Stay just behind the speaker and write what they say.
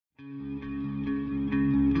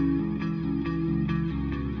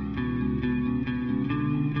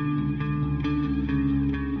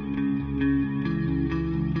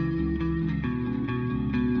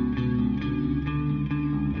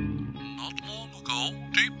ago,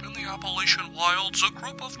 deep in the Appalachian wilds, a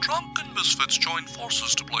group of drunken misfits joined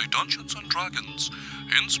forces to play Dungeons and Dragons.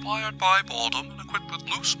 Inspired by boredom and equipped with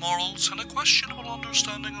loose morals and a questionable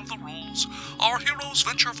understanding of the rules, our heroes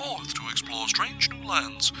venture forth to explore strange new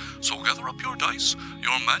lands. So gather up your dice,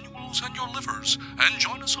 your manuals, and your livers, and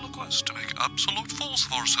join us on a quest to make absolute fools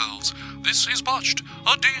of ourselves. This is Botched,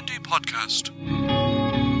 a D&D podcast.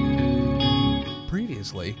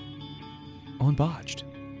 Previously on Botched.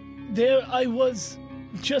 There I was,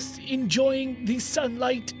 just enjoying the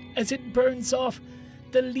sunlight as it burns off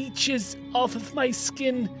the leeches off of my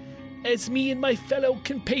skin, as me and my fellow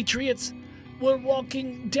compatriots were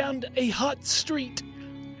walking down a hot street,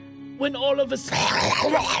 when all of a sudden...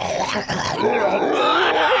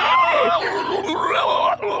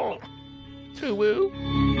 Woo-woo.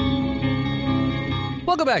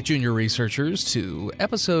 Welcome back, junior researchers, to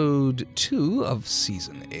episode 2 of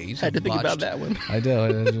season 8. Had to think about that one. I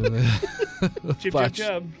know.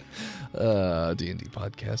 Jib. D&D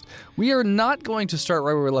podcast. We are not going to start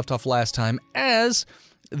right where we left off last time, as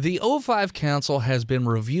the O5 Council has been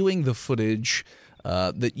reviewing the footage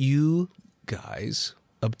that you guys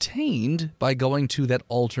obtained by going to that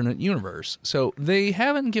alternate universe. So they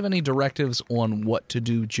haven't given any directives on what to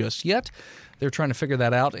do just yet. They're trying to figure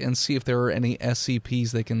that out and see if there are any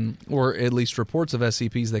SCPs they can, or at least reports of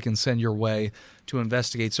SCPs they can send your way to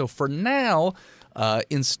investigate. So for now,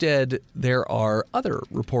 instead, there are other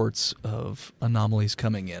reports of anomalies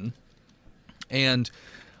coming in. And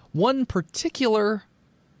one particular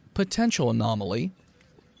potential anomaly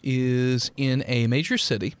is in a major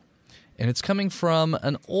city, and it's coming from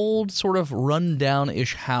an old sort of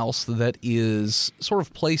rundown-ish house that is sort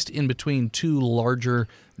of placed in between two larger,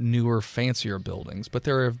 newer, fancier buildings. But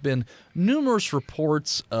there have been numerous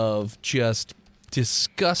reports of just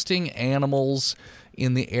disgusting animals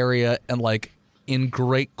in the area, and like in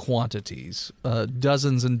great quantities,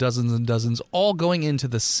 dozens and dozens and dozens, all going into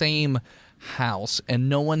the same house, and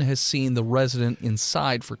no one has seen the resident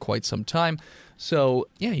inside for quite some time. So,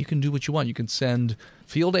 yeah, you can do what you want. You can send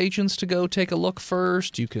field agents to go take a look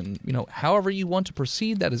first. You can, however you want to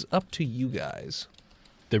proceed, that is up to you guys.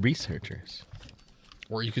 The researchers.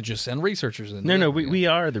 Or you could just send researchers in. No, we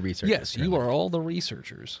are the researchers. Yes, you are all the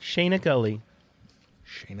researchers. Shayna Gully.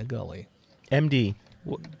 MD.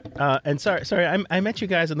 And sorry, I met you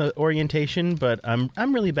guys in the orientation, but I'm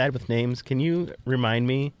really bad with names. Can you remind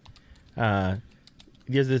me?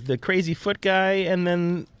 There's the crazy foot guy, and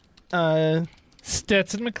then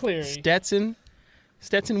Stetson McCleary.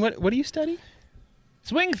 Stetson. What do you study?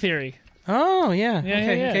 Swing theory. Oh yeah.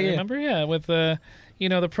 Yeah. Remember? Yeah, with the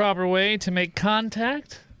proper way to make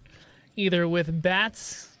contact, either with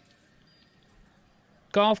bats,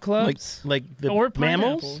 golf clubs, like the or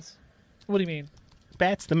mammals. Pineapples. What do you mean?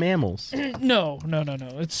 Bats, the mammals. No.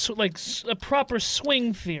 It's like a proper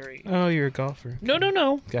swing theory. Oh, you're a golfer.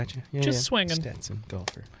 No. Gotcha. Yeah, Just swinging. Stetson,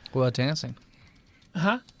 golfer. What about dancing?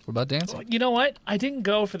 Huh? What about dancing? You know what? I didn't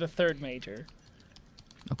go for the third major.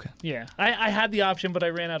 Okay. Yeah. I had the option, but I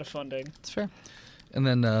ran out of funding. That's fair. And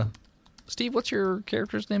then, Steve, what's your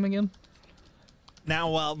character's name again?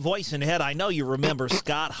 Now, voice in head, I know you remember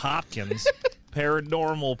Scott Hopkins,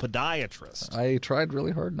 paranormal podiatrist. I tried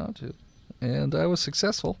really hard not to, and I was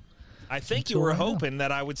successful. I think you were hoping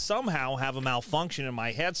that I would somehow have a malfunction in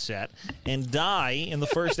my headset and die in the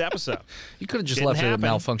first episode. You could have just Didn't left happen. it a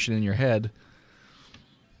malfunction in your head.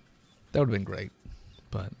 That would have been great,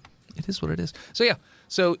 but it is what it is. So yeah,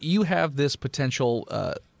 so you have this potential,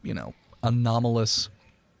 anomalous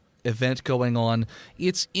event going on.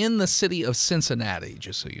 It's in the city of Cincinnati,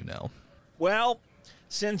 just so you know. Well,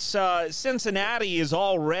 since Cincinnati is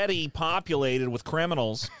already populated with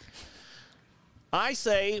criminals, I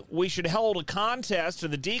say we should hold a contest for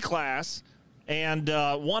the D class, and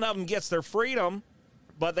one of them gets their freedom,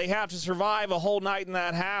 but they have to survive a whole night in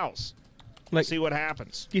that house. Like, see what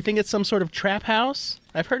happens. Do you think it's some sort of trap house?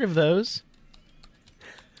 I've heard of those.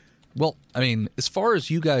 Well, I mean, as far as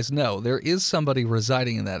you guys know, there is somebody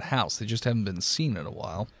residing in that house. They just haven't been seen in a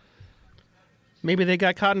while. Maybe they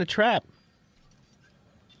got caught in a trap.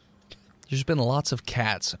 There's been lots of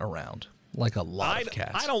cats around, like a lot of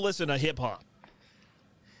cats. I don't listen to hip hop.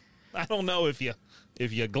 I don't know if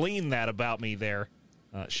you glean that about me there,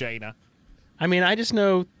 Shayna. I mean, I just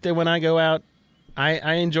know that when I go out,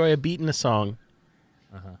 I enjoy a beat and a song.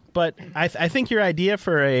 But I think your idea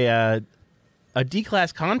for a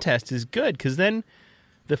D-class contest is good, because then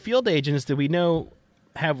the field agents that we know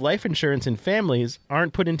have life insurance and families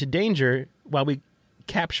aren't put into danger while we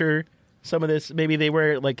capture some of this. Maybe they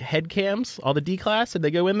wear like head cams, all the D-class, and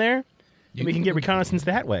they go in there, and we can get reconnaissance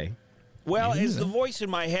that way. Well, as the voice in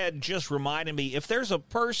my head just reminded me, if there's a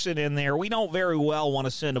person in there, we don't very well want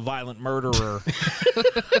to send a violent murderer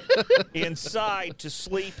inside to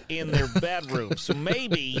sleep in their bedroom. So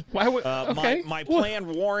maybe my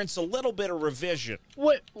plan warrants a little bit of revision.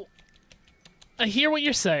 What? I hear what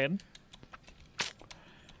you're saying.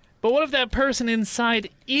 But what if that person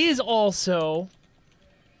inside is also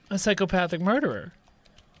a psychopathic murderer?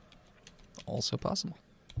 Also possible.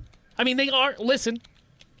 I mean, they are, listen,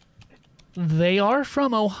 they are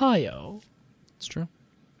from Ohio. It's true.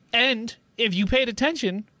 And if you paid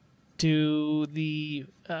attention to the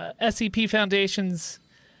SCP Foundation's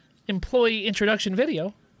employee introduction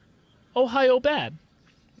video, Ohio bad.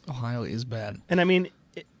 Ohio is bad. And I mean,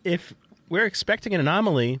 if we're expecting an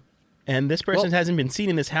anomaly and this person hasn't been seen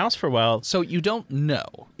in this house for a while. So you don't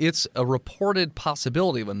know. It's a reported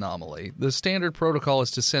possibility of anomaly. The standard protocol is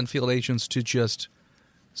to send field agents to just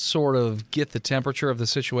sort of get the temperature of the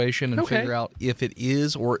situation and figure out if it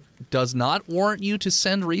is or does not warrant you to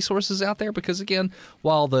send resources out there. Because, again,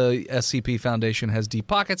 while the SCP Foundation has deep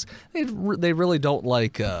pockets, they really don't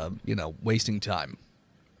like, wasting time.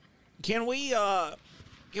 Can we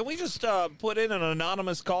just put in an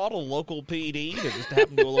anonymous call to local PD to just have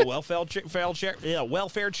them do a little welfare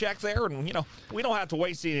check there, and we don't have to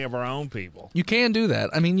waste any of our own people. You can do that.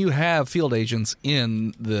 I mean, you have field agents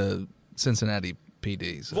in the Cincinnati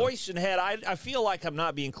PD. So. Voice and head, I feel like I'm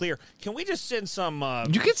not being clear. Can we just send some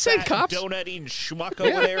you could send cops, donut eating schmuck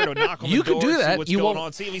over there to knock on the door? You could do that. See what's going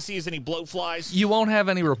on. See if he sees any blowflies. You won't have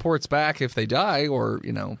any reports back if they die or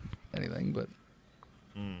anything, but.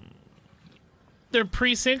 Their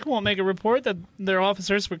precinct won't make a report that their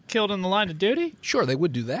officers were killed in the line of duty? Sure, they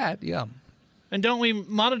would do that, yeah. And don't we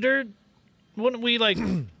monitor? Wouldn't we,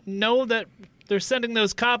 know that they're sending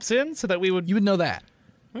those cops in so that we would... You would know that.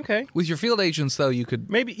 Okay. With your field agents, though, you could...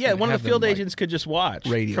 Maybe, one of the field agents could just watch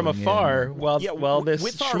from afar while this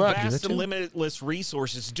with schmuck... our vast and limitless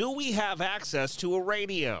resources, do we have access to a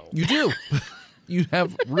radio? You do. You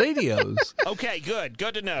have radios. Okay, good.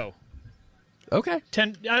 Good to know. Okay.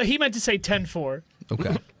 He meant to say 10-4.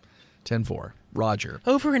 Okay. 10-4. Roger.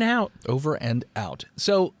 Over and out. Over and out.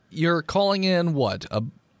 So you're calling in what?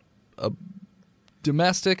 A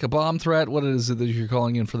domestic, a bomb threat? What is it that you're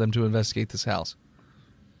calling in for them to investigate this house?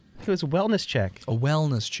 It was a wellness check. A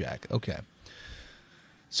wellness check. Okay.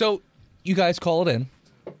 So you guys call it in,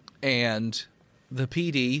 and the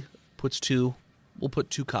PD will put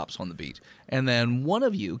two cops on the beat. And then one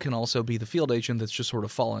of you can also be the field agent that's just sort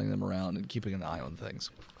of following them around and keeping an eye on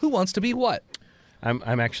things. Who wants to be what?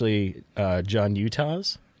 I'm actually John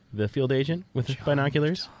Utahs, the field agent with the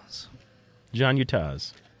binoculars. John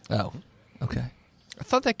Utahs. Oh, okay. I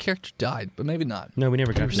thought that character died, but maybe not. No, we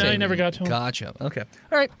never got to No, he never got to him. Gotcha. Okay.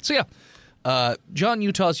 All right. So, yeah. John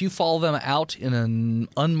Utahs, you follow them out in an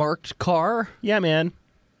unmarked car? Yeah, man.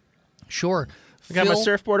 Sure. I got my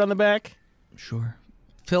surfboard on the back. Sure.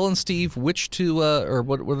 Phil and Steve, which two, or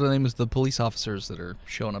what are the names of the police officers that are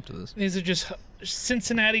showing up to this? These are just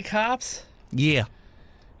Cincinnati cops? Yeah.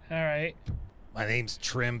 All right. My name's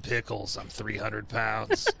Trim Pickles. I'm 300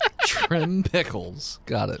 pounds. Trim Pickles.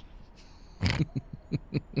 Got it.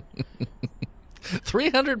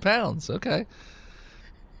 300 pounds. Okay.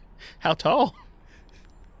 How tall?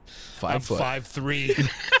 5 foot. 5'3".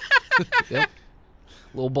 Yep.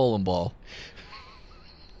 Little bowling ball.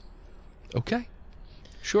 Okay.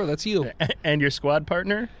 Sure, that's you. And your squad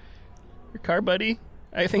partner? Your car buddy?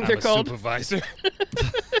 I think they're called. Supervisor.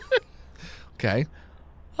 Okay.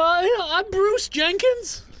 I'm Bruce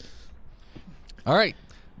Jenkins. All right.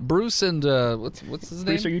 Bruce and what's his name?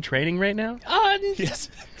 Bruce, are you training right now? Yes.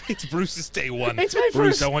 It's Bruce's day one. It's my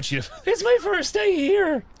Bruce, first. I want you to... It's my first day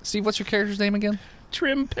here. Steve, what's your character's name again?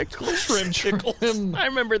 Trim Pickles. Trim Pickles. I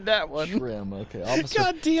remembered that one. Trim. Okay. Officer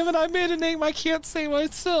God damn it, I made a name I can't say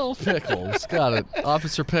myself. Pickles. Got it.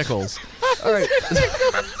 Officer Pickles. All right.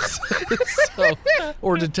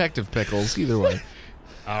 Or Detective Pickles. Either way.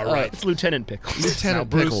 All right. It's Lieutenant Pickles. Lieutenant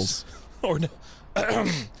Bruce. Pickles. Or no.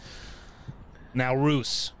 Now,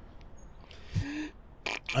 Roos.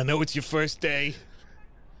 I know it's your first day.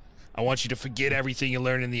 I want you to forget everything you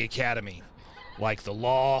learned in the academy, like the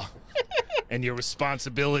law and your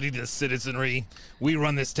responsibility to the citizenry. We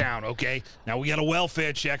run this town, okay? Now, we got a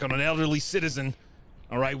welfare check on an elderly citizen.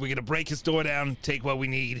 All right, we're going to break his door down, take what we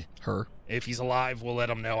need. Her. If he's alive, we'll let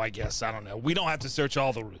him know, I guess. I don't know. We don't have to search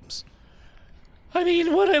all the rooms. I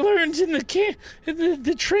mean, what I learned in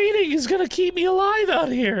the training is gonna keep me alive out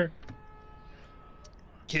here.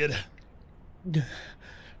 Kid,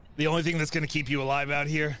 the only thing that's going to keep you alive out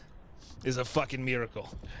here is a fucking miracle.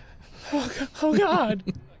 Oh God.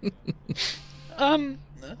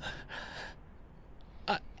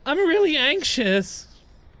 I'm really anxious.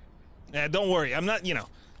 Don't worry. I'm not,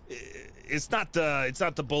 it's not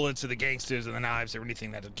the bullets or the gangsters or the knives or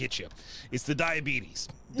anything that'll get you. It's the diabetes.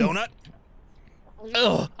 Donut?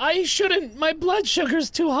 Ugh, I shouldn't. My blood sugar's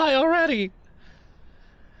too high already.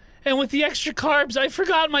 And with the extra carbs, I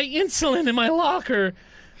forgot my insulin in my locker.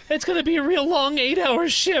 It's gonna be a real long 8-hour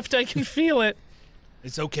shift. I can feel it.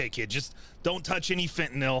 It's okay, kid. Just don't touch any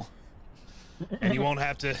fentanyl. And you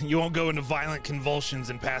won't go into violent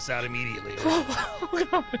convulsions and pass out immediately. Oh,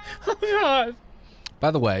 God. Oh, God.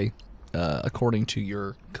 By the way, according to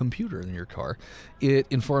your computer in your car, it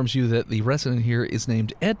informs you that the resident here is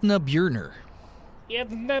named Edna Björner.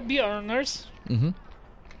 Edna Björners.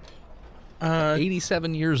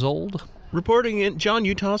 87 years old. Reporting in, John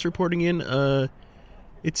Utah's reporting in,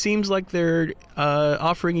 it seems like they're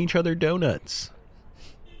offering each other donuts.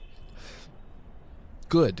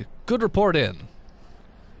 Good report in.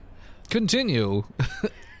 Continue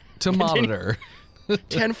to monitor.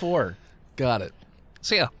 10-4. Got it.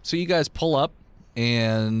 So you guys pull up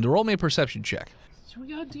and roll me a perception check. So we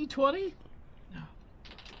got D20?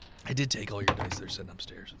 I did take all your dice. They're sitting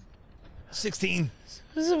upstairs. 16.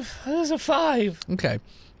 This is a 5. Okay.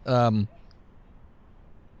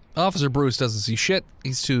 Officer Bruce doesn't see shit.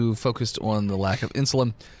 He's too focused on the lack of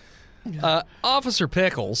insulin. Officer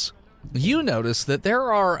Pickles, you notice that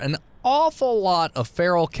there are an awful lot of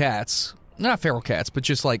feral cats. Not feral cats, but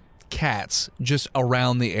just like cats just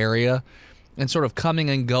around the area and sort of coming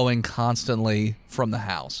and going constantly from the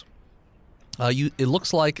house. It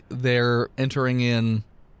looks like they're entering in,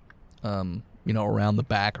 around the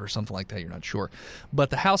back or something like that. You're not sure. But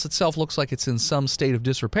the house itself looks like it's in some state of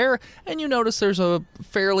disrepair, and you notice there's a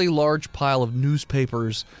fairly large pile of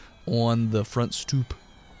newspapers on the front stoop.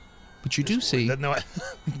 But you do see... No,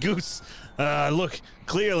 Goose, look,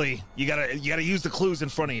 clearly, you gotta use the clues in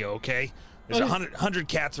front of you, okay? There's 100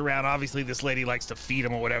 cats around. Obviously, this lady likes to feed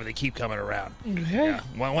them or whatever. They keep coming around. Okay. Yeah.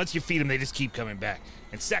 Well, once you feed them, they just keep coming back.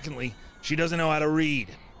 And secondly, she doesn't know how to read,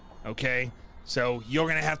 okay? So you're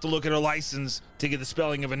going to have to look at her license to get the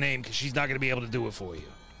spelling of a name because she's not going to be able to do it for you.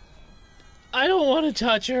 I don't want to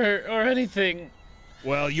touch her or anything.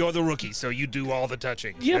 Well, you're the rookie, so you do all the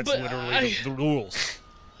touching. Yeah, That's but literally the rules.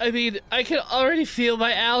 I mean, I can already feel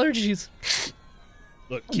my allergies.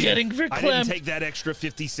 Look, kid, Getting I didn't verklempt. take that extra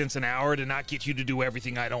 50 cents an hour to not get you to do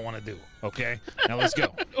everything I don't want to do, okay? Now let's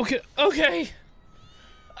go. Okay.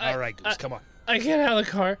 All right, Goose, come on. I get out of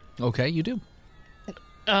the car. Okay, you do.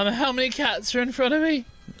 How many cats are in front of me?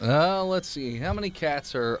 Let's see. How many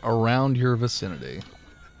cats are around your vicinity?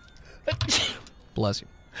 Bless you.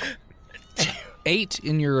 8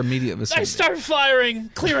 in your immediate vicinity. I start firing.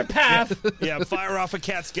 Clear a path. Yeah, fire off a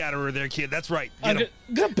cat scatterer there, kid. That's right. Get him.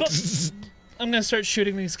 I'm gonna start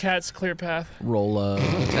shooting these cats. Clear path. Roll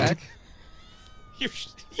attack.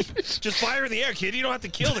 Just fire in the air, kid. You don't have to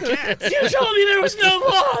kill the cats. You told me there was no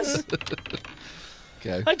loss.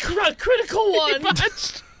 Okay. A critical one.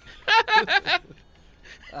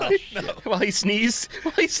 While he sneezes.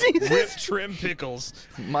 Rip Trim Pickles.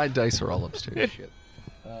 My dice are all upstairs. Shit.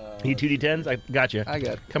 Need 2 D10s? I got you. I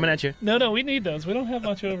got Coming at you. No, we need those. We don't have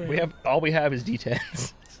much over here. All we have is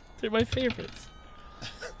D10s. They're my favorites.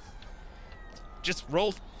 Just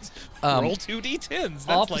roll 2 D10s.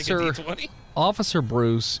 That's like a D20. Officer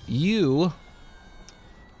Bruce, you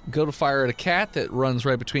go to fire at a cat that runs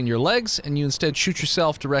right between your legs, and you instead shoot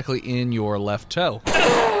yourself directly in your left toe.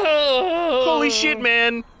 Holy shit,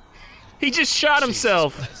 man. He just shot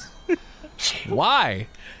himself. Why?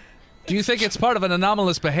 Do you think it's part of an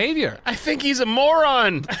anomalous behavior? I think he's a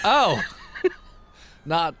moron. Oh.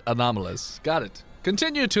 Not anomalous. Got it.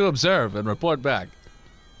 Continue to observe and report back.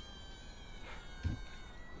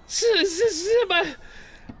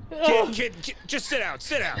 Kid, just sit down.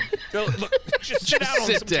 Look, just sit down on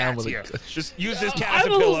sit some down cats with here. a- Just use this cat as a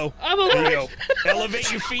pillow. I'm There you go.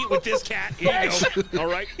 Elevate your feet with this cat. Here you go. All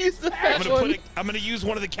right. I'm gonna use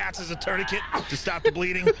one of the cats as a tourniquet to stop the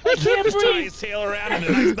bleeding. I can't Just tie breathe. his tail around in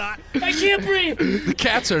a nice knot. I can't breathe. The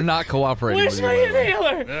cats are not cooperating Where's with my you.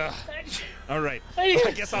 inhaler? Ugh. All right. I-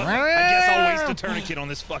 I guess I'll waste a tourniquet on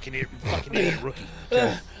this fucking idiot rookie.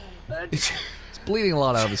 It's bleeding a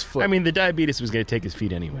lot out of his foot. I mean, the diabetes was going to take his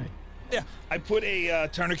feet anyway. Yeah, I put a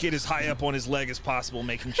tourniquet as high up on his leg as possible,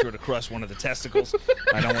 making sure to crush one of the testicles.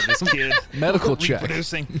 I don't want this kid Medical check.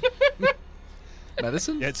 reproducing.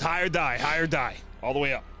 Medicine? It's high or die, all the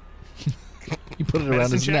way up. You put it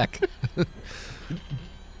around his Medicine neck.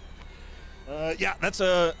 Yeah, that's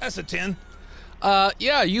a 10.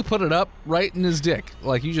 Yeah, you put it up right in his dick.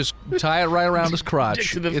 Like, you just tie it right around his crotch. Dick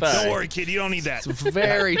to the It's- thigh. Don't worry, kid. You don't need that. It's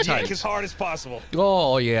very Yank tight. as hard as possible.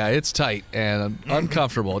 Oh, yeah, it's tight and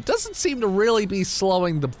uncomfortable. It doesn't seem to really be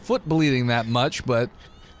slowing the foot bleeding that much, but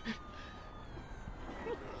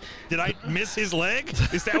Did I miss his leg?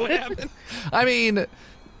 Is that what happened? I mean,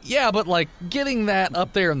 yeah, but like getting that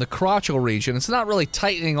up there in the crotchal region, it's not really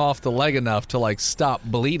tightening off the leg enough to like stop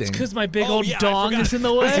bleeding. Because my big Oh, old yeah, I dong forgot. is in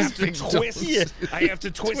the I way. have to Big twist. dong. I have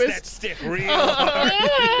to twist that stick real hard.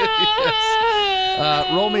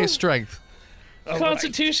 Roll me a strength. All right.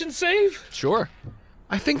 Constitution save? Sure.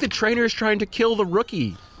 I think the trainer is trying to kill the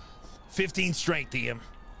rookie. 15 strength, Ian.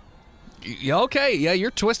 Yeah, okay, yeah, you're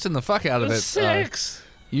twisting the fuck out of A it. 6.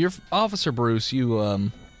 You're Officer Bruce. You're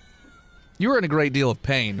in a great deal of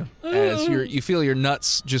pain as you feel your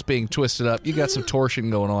nuts just being twisted up. You got some torsion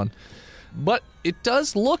going on, but it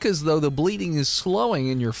does look as though the bleeding is slowing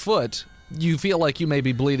in your foot. You feel like you may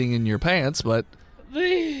be bleeding in your pants, but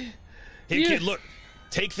Hey, kid, look.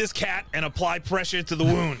 Take this cat and apply pressure to the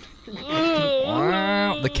wound.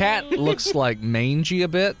 the cat looks like mangy a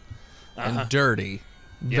bit and dirty,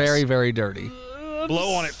 very, very dirty.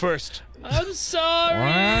 Blow on it first. I'm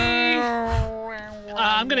sorry.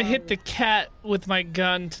 I'm going to hit the cat with my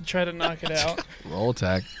gun to try to knock it out. Roll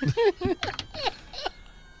attack.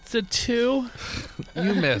 It's a 2.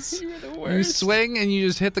 You miss. You swing and you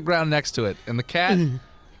just hit the ground next to it, and the cat.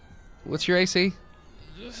 What's your AC?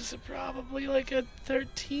 This is probably like a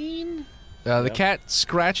 13. The cat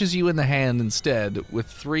scratches you in the hand instead with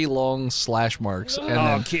 3 long slash marks and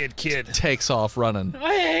Oh, then kid. takes off running.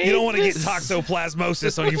 I hate You don't want to get this.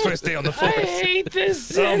 toxoplasmosis on your first day on the I force. hate this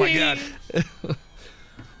city. Oh, my God.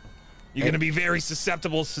 You're going to be very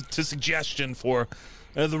susceptible to suggestion for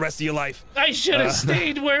the rest of your life. I should have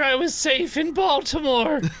stayed where I was safe in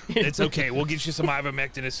Baltimore. It's okay. We'll get you some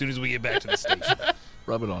ivermectin as soon as we get back to the station.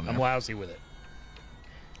 Rub it on I'm there. lousy with it.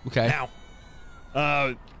 Okay. Now,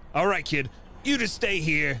 all right, kid. You just stay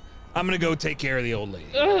here. I'm going to go take care of the old lady.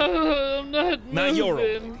 I'm not Not your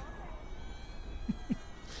old moving. lady.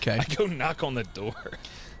 Okay. I go knock on the door.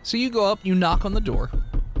 So you go up, you knock on the door.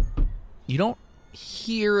 You don't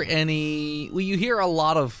hear any. Well, you hear a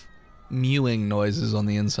lot of mewing noises on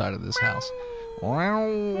the inside of this house.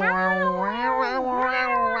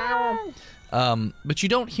 But you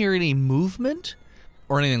don't hear any movement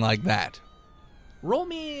or anything like that. Roll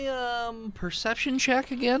me perception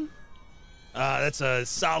check again. That's a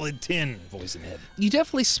solid 10, voice and head. You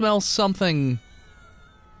definitely smell something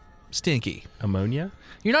stinky. Ammonia?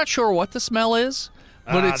 You're not sure what the smell is,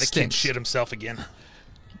 but it the kid stinks. shit himself again.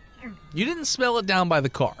 You didn't smell it down by the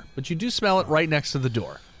car, but you do smell it right next to the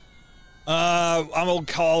door. I'm gonna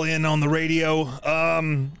call in on the radio.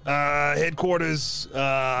 Headquarters.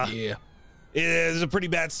 Yeah. There's a pretty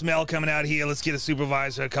bad smell coming out here. Let's get a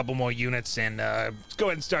supervisor, a couple more units, and let's go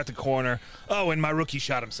ahead and start the coroner. Oh, and my rookie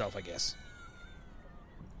shot himself, I guess.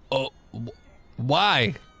 Oh,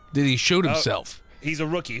 why did he shoot himself? He's a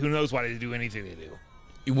rookie. Who knows why they do anything they do?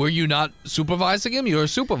 Were you not supervising him? You're a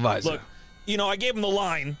supervisor. Look, I gave him the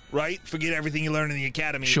line, right? Forget everything you learned in the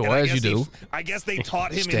academy. Sure, And I as guess you do. I guess they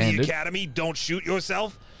taught him in Standard. the academy, don't shoot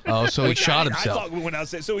yourself. Oh, so he Which shot I himself. thought we went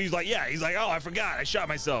outside. So he's like, oh, I forgot. I shot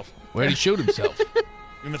myself. Where did he shoot himself?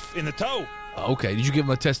 In the toe. Okay, did you give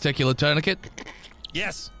him a testicular tourniquet?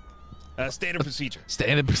 Yes. Standard procedure.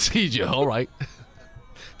 Standard procedure, all right.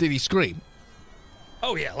 Did he scream?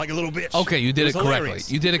 Oh, yeah, like a little bitch. Okay, you did it was correctly.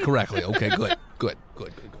 hilarious. You did it correctly. Okay, good.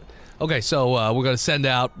 Okay, so we're going to send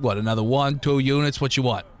out, another 1, 2 units? What you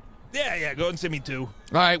want? Yeah, go ahead and send me 2. All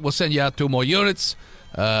right, we'll send you out 2 more units,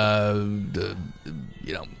 to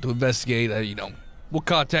investigate, we'll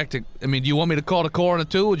contact it. I mean, do you want me to call the coroner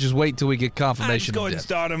too, or just wait till we get Just confirmation go of ahead and death?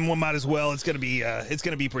 start him. We might as well. It's gonna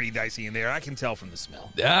be pretty dicey in there. I can tell from the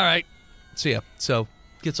smell. All right. See ya. So,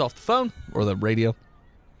 gets off the phone, or the radio,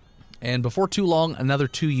 and before too long, another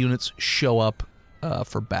 2 units show up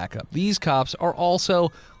for backup. These cops are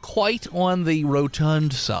also quite on the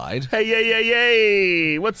rotund side.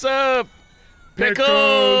 Hey! What's up?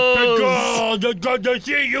 Pickles! Good to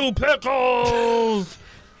see you, Pickles.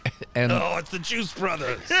 And Oh, it's the Juice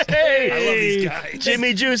Brothers. Hey! I love these guys.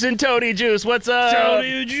 Jimmy Juice and Tony Juice, what's up?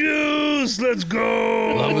 Tony Juice, let's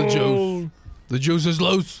go. love the juice. The juice is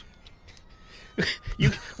loose.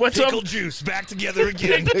 What's Pickle up? Juice back together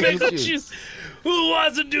again. Pickle juice. Who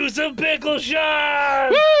wants to do some pickle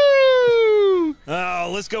shots?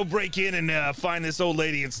 Let's go break in and find this old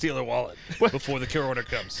lady and steal her wallet before the coroner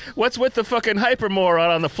comes. What's with the fucking hypermoron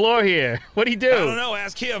on the floor here? What'd he do? I don't know.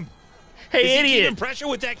 Ask him. Hey, Is he keeping idiot! pressure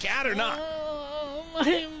with that cat or not?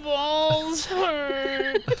 My balls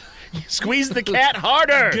hurt. Squeeze the cat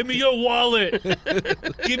harder. Give me your wallet.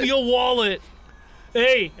 Give me your wallet.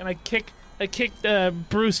 Hey, and I kicked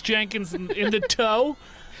Bruce Jenkins in the toe.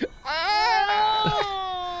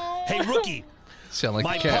 Hey, rookie. Sound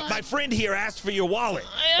like a cat. My friend here asked for your wallet.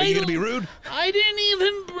 Are you going to be rude? I didn't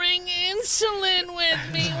even bring insulin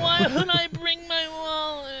with me. Why would I bring my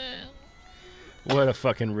wallet? What a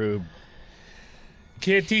fucking rube.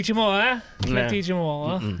 Can't teach them all, huh? Can't Nah. teach them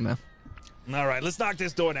all, huh? No. All right, let's knock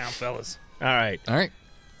this door down, fellas. All right. All right.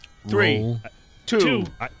 3, Roll. 2,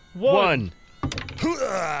 1.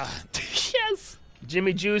 Yes.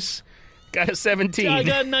 Jimmy Juice got a 17. I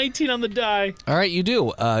got 19 on the die. All right, you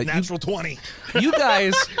do. Natural 20. You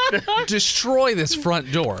guys destroy this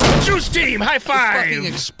front door. Juice team, high Fucking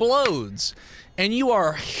five. explodes. And you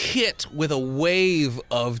are hit with a wave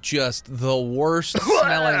of just the worst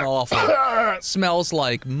smelling awful. Smells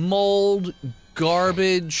like mold,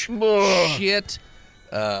 garbage, shit,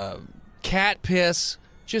 cat piss,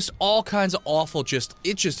 just all kinds of awful.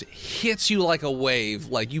 It just hits you like a wave.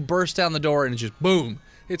 Like you burst down the door and it just boom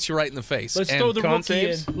hits you right in the face. Let's And- throw the con rookie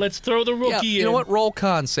saves? in. Let's throw the rookie yeah, in. you know what? Roll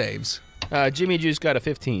con saves. Jimmy Juice got a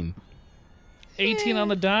 15. 18 on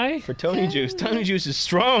the die. For Tony Juice. Tony Juice is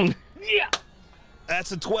strong. Yeah.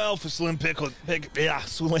 That's a 12 for Slim Pickle.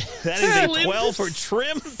 Slim. That is a Slim 12 for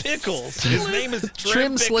Trim Pickles. His name is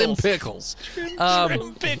Trim Slim Pickles.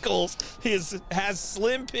 Trim Pickles has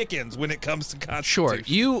slim pickings when it comes to constitution.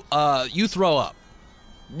 Sure. You throw up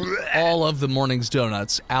all of the morning's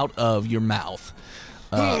donuts out of your mouth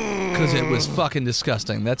because it was fucking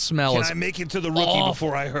disgusting. That smell Can is I make it to the rookie awful.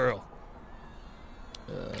 before I hurl?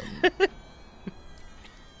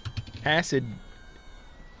 Acid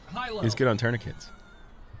is good on tourniquets.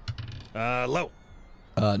 Low.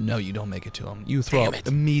 no, you don't make it to him. You throw up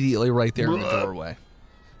immediately right there in the doorway.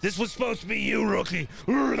 This was supposed to be you, rookie.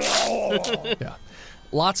 Yeah.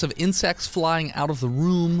 Lots of insects flying out of the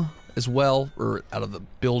room as well, or out of the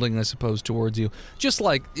building, I suppose, towards you. Just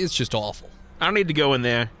like, it's just awful. I don't need to go in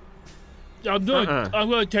there. I'm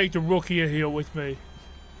gonna take the rookie in here with me.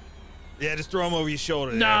 Yeah, just throw him over your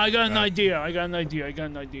shoulder. Nah, there. I got an idea. I got an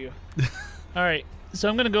idea. All right, so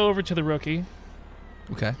I'm gonna go over to the rookie.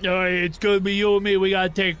 Okay. All right, it's gonna be you and me. We gotta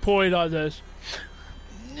take point on this.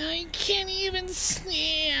 I can't even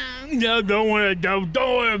stand. No, don't worry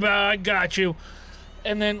about it. I got you.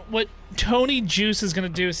 And then what Tony Juice is gonna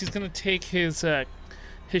do is he's gonna take his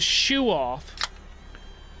shoe off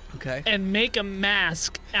Okay. and make a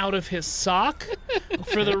mask out of his sock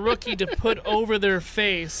for the rookie to put over their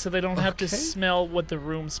face so they don't have to smell what the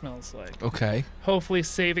room smells like. Okay. Hopefully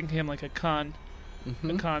saving him like a con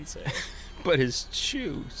save. But his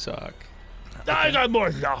shoe sock. I got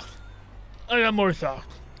more thought.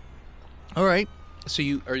 All right. So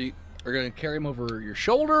you are going to carry him over your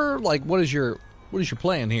shoulder? Like, what is your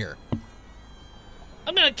plan here?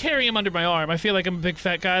 I'm gonna carry him under my arm. I feel like I'm a big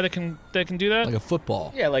fat guy that can do that. Like a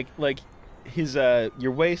football. Yeah, like his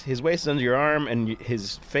your waist. His waist is under your arm, and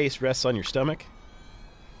his face rests on your stomach.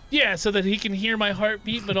 Yeah, so that he can hear my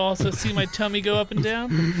heartbeat, but also see my tummy go up and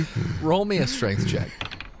down. Roll me a strength check.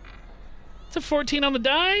 It's a 14 on the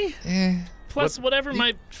die, plus whatever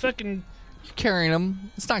my fucking. You're carrying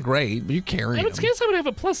him. It's not great, but you're carrying I him. guess I would have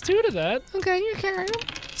a +2 to that. Okay, you're carrying him.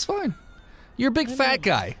 It's fine. You're a big fat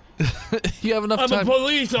guy. You have enough I'm time. a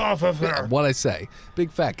police officer. What I say,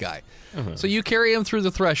 big fat guy. So you carry him through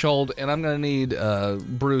the threshold, and I'm gonna need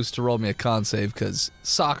Bruce to roll me a con save because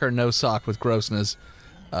sock or no sock with grossness,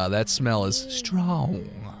 that smell is strong.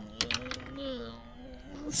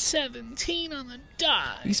 17 on the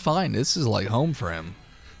die. He's fine. This is like home for him.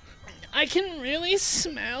 I can really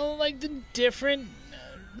smell like the different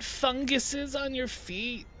funguses on your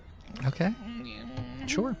feet. Okay,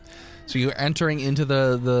 sure. So you're entering into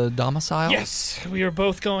the domicile? Yes, we are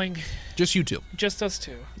both going. Just you two. Just us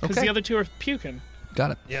two, because Okay. the other two are puking.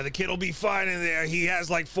 Got it. Yeah, the kid will be fine in there. He has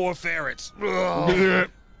like 4 ferrets. No,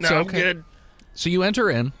 So, I'm okay. good. So you enter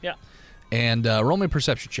in Yeah. and roll me a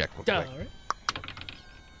perception check real All quick.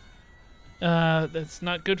 right. That's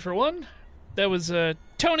not good for one. That was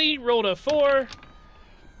Tony rolled a 4.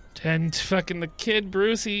 10 fucking the kid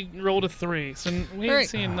Bruce, he rolled a 3. So we ain't All right.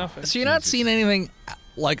 seeing nothing. So you're not seeing anything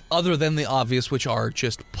like other than the obvious, which are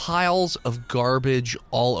just piles of garbage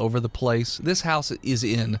all over the place. This house is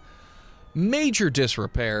in major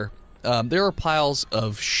disrepair. There are piles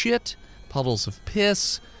of shit, puddles of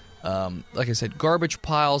piss, like I said, garbage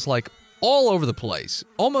piles like all over the place,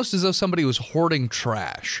 almost as though somebody was hoarding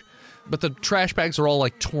trash. But the trash bags are all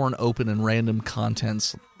like torn open and random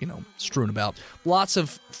contents, strewn about. Lots of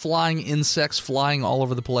flying insects flying all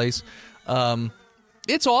over the place.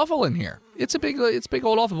 It's awful in here. It's big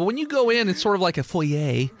old awful. But when you go in, it's sort of like a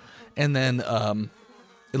foyer, and then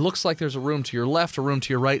it looks like there's a room to your left, a room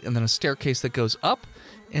to your right, and then a staircase that goes up,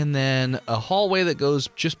 and then a hallway that goes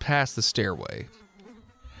just past the stairway.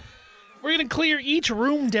 We're going to clear each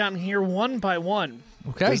room down here one by one.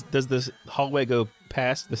 Okay. Does this hallway go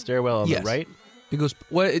past the stairwell on Yes. the right? It goes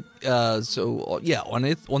on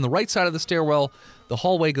the right side of the stairwell, the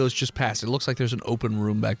hallway goes just past. It looks like there's an open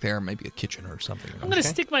room back there, maybe a kitchen or something. I'm going to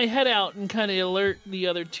stick my head out and kind of alert the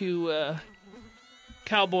other two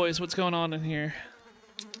cowboys what's going on in here.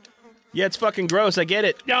 Yeah, it's fucking gross. I get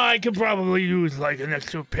it. Yeah, I could probably use like an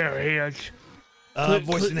extra pair of hands.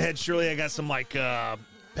 Voice in the head, surely I got some like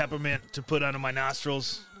peppermint to put under my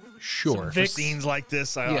nostrils. Sure. For scenes like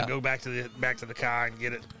this, I'll Yeah. go back to the car and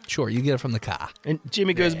get it. Sure, you get it from the car. And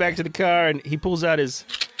Jimmy goes back to the car and he pulls out his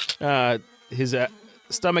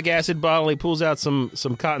stomach acid bottle. He pulls out some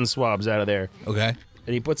cotton swabs out of there Okay.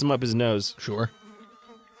 and he puts them up his nose. Sure.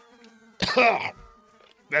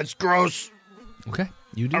 That's gross. Okay.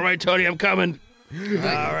 You do. All right, Tony, I'm coming. All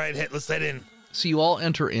right, let's head in. So you all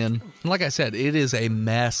enter in. And like I said, it is a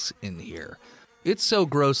mess in here. It's so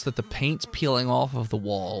gross that the paint's peeling off of the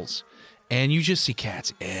walls, and you just see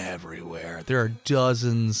cats everywhere. There are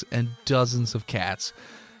dozens and dozens of cats,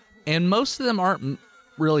 and most of them aren't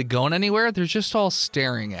really going anywhere. They're just all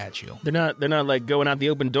staring at you. They're not like going out the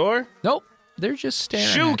open door. Nope, they're just staring.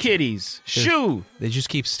 Shoo at you. kitties. Shoo. They just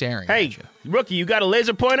keep staring Hey, at you. rookie, you got a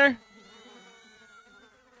laser pointer?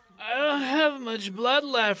 I don't have much blood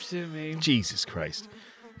left in me. Jesus Christ.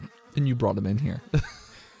 And you brought them in here.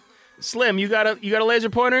 Slim, you got a laser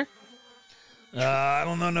pointer? I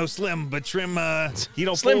don't know no Slim, but Trim, he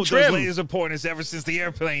don't Slim fool with Trim. those laser pointers ever since the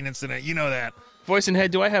airplane incident. You know that. Voice and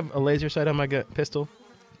head, do I have a laser sight on my pistol?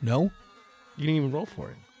 No, You didn't even roll for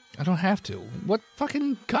it. I don't have to. What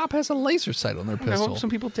fucking cop has a laser sight on their I pistol? hope some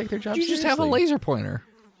people take their job You just have a seriously. laser pointer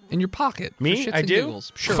in your pocket. for Me? shits I and do?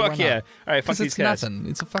 giggles. Sure, Fuck why yeah. not? All right, fuck 'Cause these it's cats. nothing.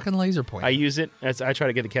 It's a fucking laser pointer. I use it. I try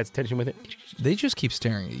to get the cat's attention with it. They just keep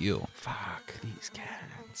staring at you. Fuck these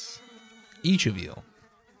cats. Each of you.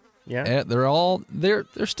 Yeah? And they're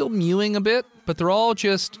still mewing a bit, but they're all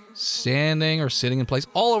just standing or sitting in place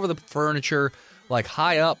all over the furniture, like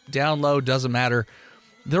high up, down low, doesn't matter.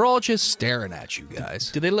 They're all just staring at you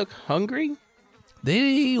guys. Do they look hungry?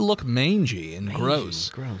 They look mangy and gross.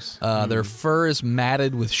 Gross. Their fur is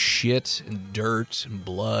matted with shit and dirt and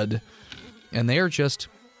blood, and they are just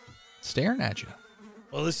staring at you.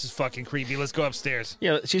 Well, this is fucking creepy. Let's go upstairs.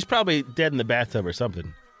 Yeah, she's probably dead in the bathtub or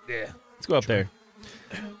something. Yeah. Let's go up there.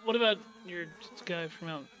 What about your guy from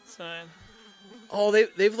outside? Oh,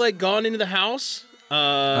 they've like gone into the house.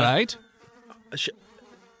 All right?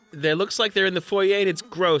 They looks like they're in the foyer and it's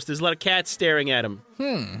gross. There's a lot of cats staring at them.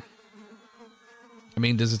 I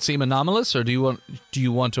mean, does it seem anomalous, or do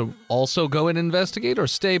you want to also go and investigate, or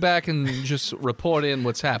stay back and just report in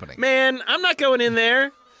what's happening? Man, I'm not going in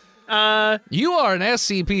there. You are an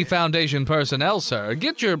SCP Foundation personnel, sir.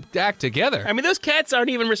 Get your act together. I mean, those cats aren't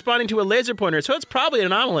even responding to a laser pointer, so it's probably an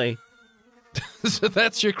anomaly. So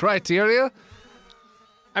that's your criteria?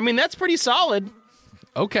 I mean, that's pretty solid.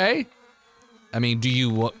 Okay. I mean,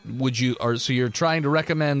 so you're trying to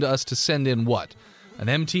recommend us to send in what? An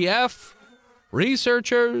MTF?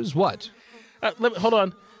 Researchers? What? Hold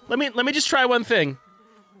on. Let me just try one thing.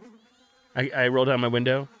 I roll down my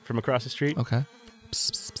window from across the street. Okay.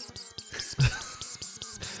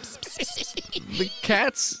 The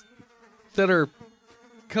cats that are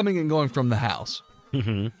coming and going from the house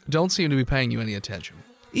don't seem to be paying you any attention.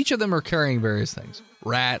 Each of them are carrying various things.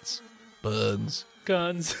 Rats, bugs,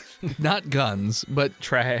 Guns. not guns, but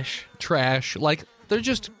Trash. trash. Like, they're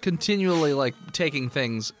just continually, like, taking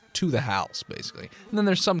things to the house, basically. And then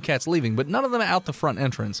there's some cats leaving, but none of them out the front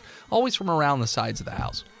entrance. Always from around the sides of the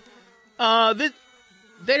house.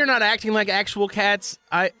 They're not acting like actual cats.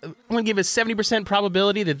 I'm going to give a 70%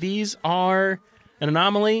 probability that these are an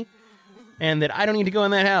anomaly and that I don't need to go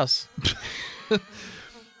in that house.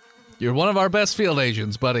 You're one of our best field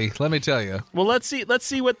agents, buddy. Let me tell you. Well, let's see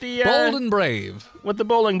what the Bold and brave. what the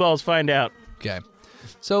bowling balls find out. Okay.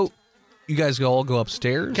 So, you guys all go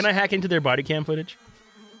upstairs. Can I hack into their body cam footage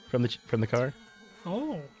from the car?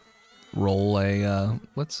 Oh. roll a,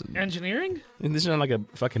 let's... Engineering? And this is not like a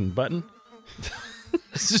fucking button.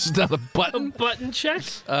 This is not a A button. button check?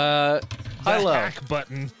 The Hello. hack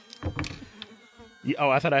button. Oh,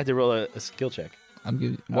 I thought I had to roll a skill check. I'm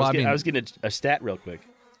giving... I Well, was, I mean, I was getting a stat real quick.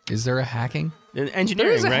 is there a hacking? Engineering,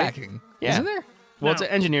 There is a right? hacking. Yeah. Isn't there? Well, it's No.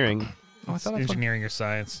 engineering. Oh, I thought I Engineering or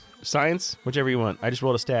science. Science, whichever you want. I just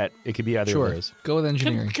rolled a stat. It could be either Sure. of those. Go with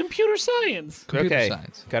engineering. Computer science. Computer Okay.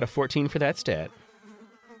 science. Got a 14 for that stat.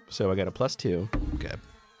 So I got a +2. Okay.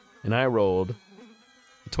 And I rolled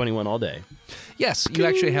 21 all day. Yes, you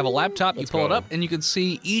actually have a laptop. You pull it go. up, and you can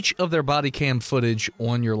see each of their body cam footage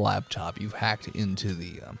on your laptop. You've hacked into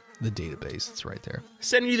the database. It's right there.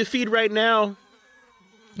 Sending you the feed right now.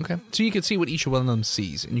 Okay, so you can see what each one of them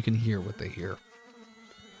sees, and you can hear what they hear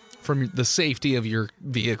from the safety of your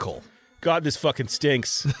vehicle. God, this fucking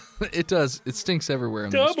stinks. It does. It stinks everywhere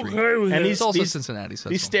in the street. And It's also Cincinnati. So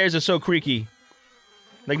these that's all. stairs are so creaky.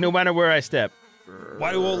 Like, no matter where I step,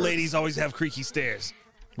 Why do old ladies always have creaky stairs?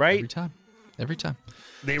 right? Every time. Every time.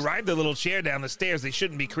 They ride their little chair down the stairs. They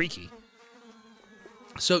shouldn't be creaky.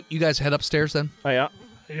 So you guys head upstairs then? Oh, yeah.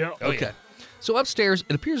 Yeah. Okay. So upstairs,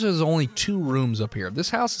 it appears there's only 2 rooms up here.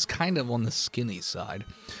 This house is kind of on the skinny side.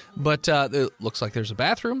 But it looks like there's a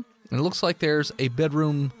bathroom, and it looks like there's a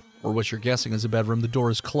bedroom, or what you're guessing is a bedroom. The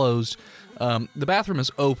door is closed. The bathroom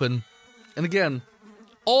is open. And again,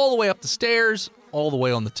 all the way up the stairs, all the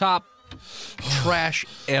way on the top, trash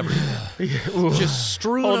everywhere. Just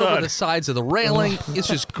strewn Hold over on. the sides of the railing. It's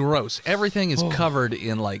just gross. Everything is covered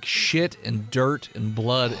in like shit and dirt and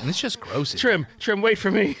blood, and it's just gross. Trim, wait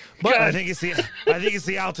for me. But I think it's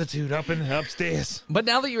the altitude upstairs. But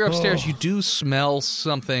now that you're upstairs, you do smell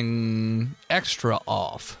something extra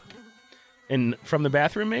off. And from the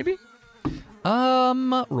bathroom, maybe?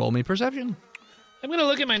 Roll me perception. I'm going to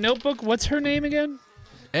look at my notebook. What's her name again?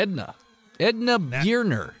 Edna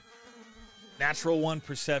Bierner. Natural 1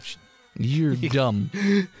 perception. You're dumb.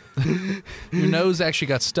 Your nose actually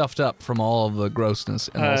got stuffed up from all of the grossness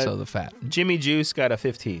and also the fat. Jimmy Juice got a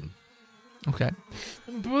 15. Okay.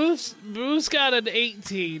 Bruce got an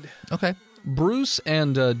 18. Okay. Bruce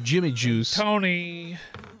and Jimmy Juice. Tony.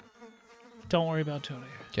 Don't worry about Tony.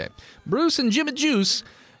 Okay. Bruce and Jimmy Juice,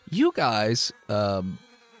 you guys, I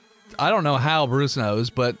don't know how Bruce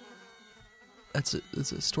knows, but it's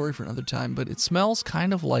a story for another time, but it smells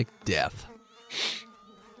kind of like death.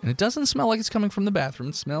 And it doesn't smell like it's coming from the bathroom.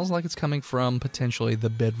 It smells like it's coming from potentially the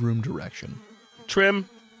bedroom direction. Trim,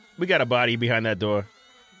 we got a body behind that door.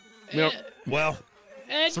 Yep. Well,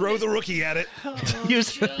 throw the rookie at it.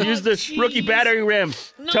 Use the rookie battering ram.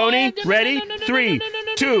 Tony, ready? 3,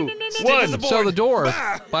 2, 1. So the door,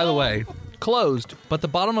 by the way, closed, but the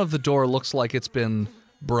bottom of the door looks like it's been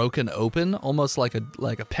broken open, almost like a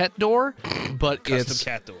pet door, but Custom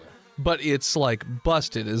cat door. but it's like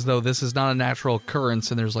busted, as though this is not a natural occurrence,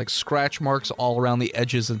 and there's like scratch marks all around the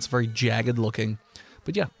edges, and it's very jagged looking.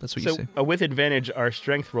 But yeah, that's what you So see. with advantage, our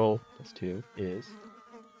strength roll +2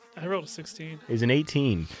 I rolled a 16. is an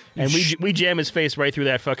 18, and we jam his face right through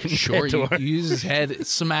that fucking Sure, door. you use his head, it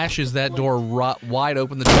smashes that door wide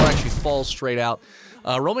open. The door actually falls straight out.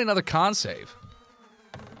 Roll me another con save.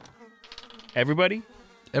 Everybody?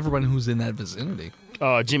 Everyone who's in that vicinity.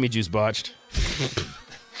 Oh, Jimmy Juice botched.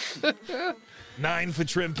 9 for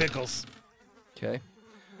Trim Pickles. Okay.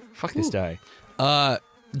 Fuck this die.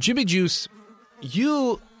 Jimmy Juice,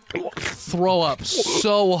 you throw up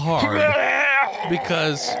so hard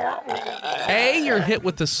because A, you're hit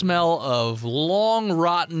with the smell of long,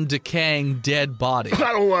 rotten, decaying, dead body.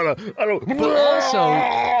 But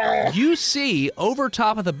also, you see over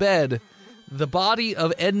top of the bed, the body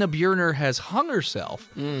of Edna Bierner has hung herself,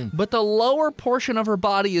 but the lower portion of her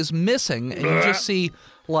body is missing, and you just see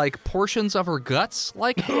like portions of her guts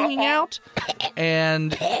like hanging out,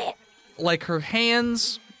 and like her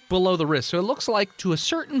hands below the wrist. So it looks like to a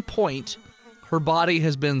certain point, her body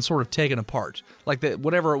has been sort of taken apart. Like that,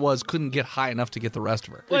 whatever it was couldn't get high enough to get the rest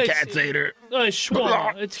of her. Well, Cats ate her. it's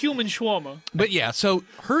shawarma. It's human shawarma. But yeah, so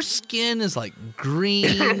her skin is like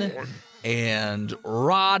green and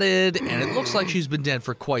rotted, and it looks like she's been dead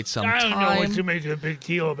for quite some I don't know what to time. make a big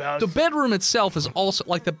deal about. The bedroom itself is also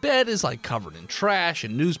like the bed is like covered in trash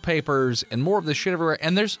and newspapers and more of this shit everywhere.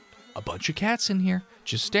 And there's a bunch of cats in here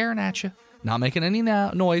just staring at you, not making any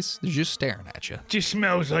noise. They're just staring at you. Just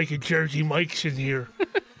smells like a Jersey Mike's in here.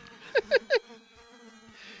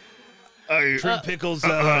 Trim Pickles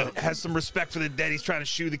has some respect for the dead. He's trying to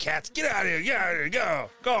shoo the cats. Get out of here. Get out of here.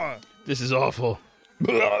 Go on. This is awful.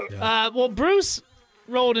 Well, Bruce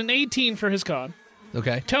rolled an 18 for his con.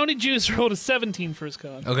 Okay. Tony Juice rolled a 17 for his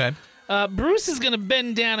con. Okay. Bruce is going to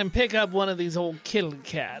bend down and pick up one of these old kittle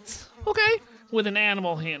cats Okay. with an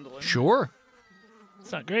animal handling. Sure.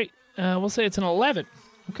 It's not great. We'll say it's an 11.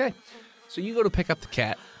 Okay. So you go to pick up the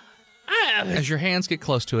cat. As your hands get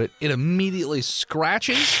close to it, it immediately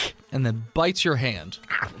scratches and then bites your hand.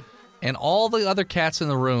 And all the other cats in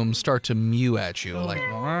the room start to mew at you, like,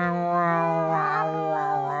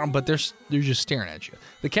 but they're just staring at you.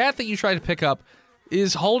 The cat that you try to pick up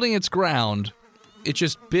is holding its ground. It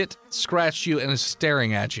just scratched you, and is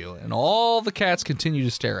staring at you. And all the cats continue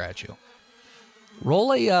to stare at you.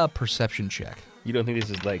 Roll a perception check. You don't think this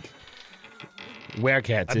is like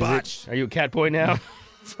Werecats, I is botched. it? Are you a cat boy now?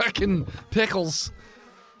 Fucking Pickles,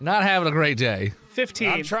 not having a great day. 15.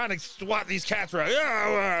 I'm trying to swat these cats around.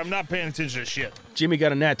 I'm not paying attention to shit. Jimmy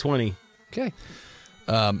got a nat 20. Okay.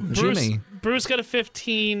 Bruce, Jimmy. Bruce got a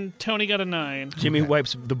 15. Tony got a 9. Jimmy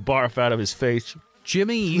wipes the barf out of his face.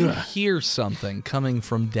 Jimmy, you hear something coming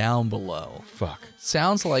from down below. Fuck.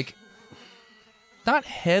 Sounds like not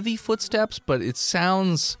heavy footsteps, but it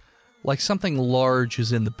sounds like something large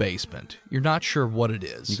is in the basement. You're not sure what it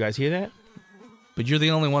is. You guys hear that? But you're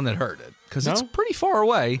the only one that heard it because it's No? pretty far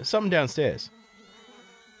away. Something downstairs.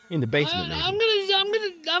 In the basement, maybe.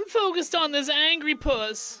 I'm focused on this angry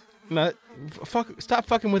puss. No, stop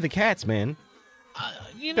fucking with the cats, man.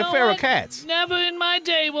 You The know feral what? cats. Never in my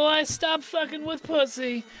day will I stop fucking with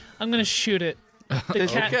pussy. I'm gonna shoot it. The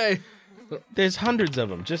cat. Okay. There's hundreds of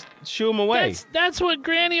them. Just shoo them away. That's what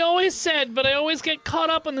Granny always said, but I always get caught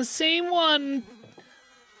up on the same one.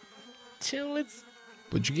 Till it's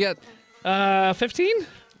What'd you get? 15?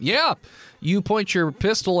 Yeah. You point your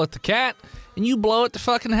pistol at the cat and you blow it to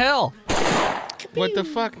fucking hell. What the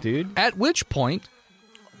fuck, dude? At which point,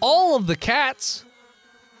 all of the cats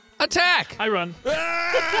attack. I run.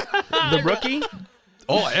 The rookie?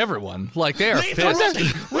 Oh, everyone. Like, they are Leave the pissed. rookie.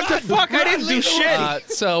 What the fuck? I didn't do shit.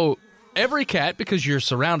 So every cat, because you're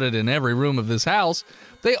surrounded in every room of this house,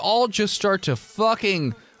 they all just start to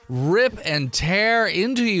fucking rip and tear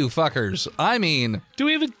into you fuckers. I mean, Do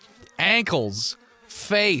we have a... ankles,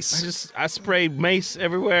 face. I sprayed mace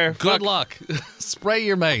everywhere. Good Fuck. luck. Spray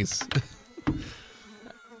your mace.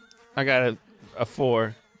 I got a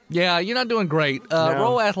 4. Yeah, you're not doing great. No.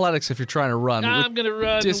 Roll athletics if you're trying to run. Nah, With I'm gonna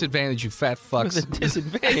run. disadvantage, you fat With a fucks.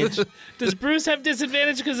 disadvantage. Does Bruce have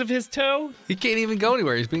disadvantage because of his toe? He can't even go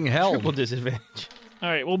anywhere. He's being held. Triple disadvantage. All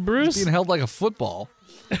right, well, Bruce... Being held like a football.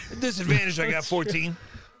 Disadvantage, I got 14.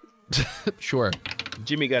 Sure.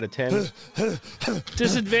 Jimmy got a 10.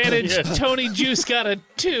 Disadvantage. Tony Juice got a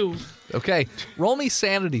 2. Okay. Roll me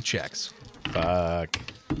sanity checks. Fuck.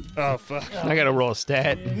 Oh, fuck. I gotta roll a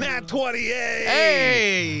stat. Nat 28.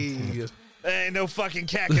 Hey! Ain't no fucking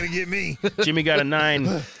cat gonna get me. Jimmy got a 9.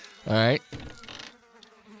 All right.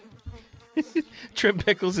 Trim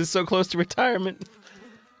Pickles is so close to retirement.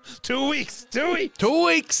 2 weeks. 2 weeks. 2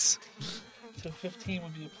 weeks. So 15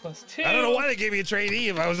 would be a plus 2. I don't know why they gave me a trainee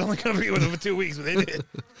if I was only going to be with them for 2 weeks, but they did.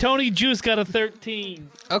 Tony Juice got a 13.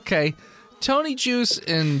 Okay. Tony Juice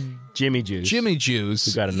and Jimmy Juice. Jimmy Juice.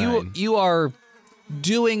 Who got a 9. You are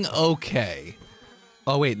doing okay.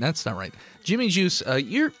 Oh, wait, that's not right. Jimmy Juice,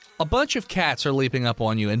 a bunch of cats are leaping up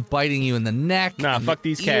on you and biting you in the neck, Nah, and fuck the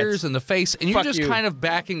these ears, cats. and the face, and you're Fuck just you. kind of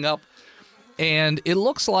backing up. And it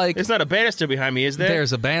looks like There's not a banister behind me, is there?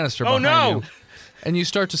 there's a banister Oh, behind no! you. And you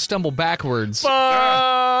start to stumble backwards.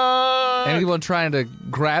 Fuck! Anyone trying to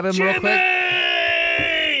grab him real quick?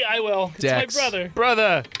 I will. It's Dex. my brother.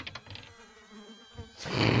 Brother!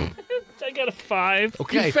 I got a 5.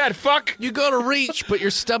 Okay. You fat fuck! You go to reach, but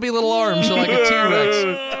your stubby little arms are like a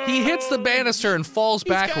T-Rex. He hits the banister and falls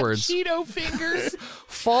backwards, Cheeto fingers.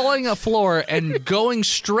 falling a floor and going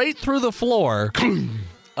straight through the floor.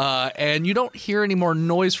 And you don't hear any more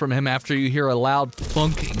noise from him after you hear a loud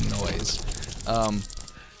thunking noise.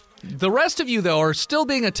 The rest of you, though, are still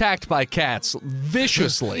being attacked by cats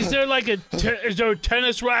viciously. Is there like is there a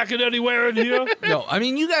tennis racket anywhere in here? No, I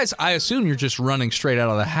mean, you guys, I assume you're just running straight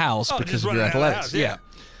out of the house because just of your running out of the athletics.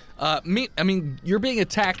 house, yeah. I mean, you're being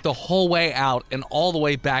attacked the whole way out and all the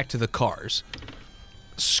way back to the cars.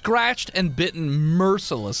 Scratched and bitten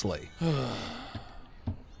mercilessly.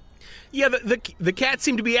 Yeah, the cats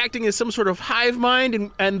seem to be acting as some sort of hive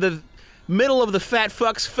mind, and the middle of the fat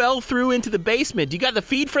fucks fell through into the basement. You got the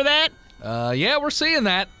feed for that? Yeah, we're seeing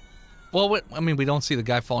that. Well, we don't see the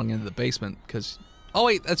guy falling into the basement because... Oh,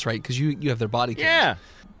 wait, that's right, because you have their body cams. Yeah.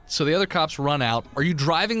 So the other cops run out. Are you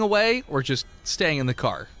driving away or just staying in the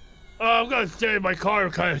car? I'm gonna stay in my car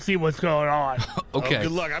and kind of see what's going on. Okay. Oh,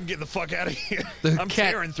 good luck. I'm getting the fuck out of here. The I'm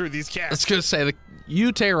cat- tearing through these Let's cats. go say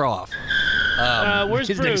you tear off. Where's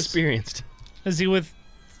He's Bruce? inexperienced. Is he with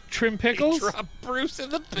Trim Pickles? Drop Bruce in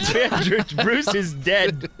the pit. Yeah, Bruce is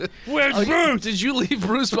dead. Where's Bruce? Did you leave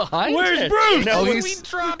Bruce behind? Where's Bruce? No, Oh, We he's-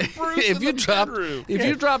 dropped Bruce if in you the drop bedroom. if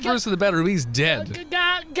you drop Bruce in the bedroom, he's dead.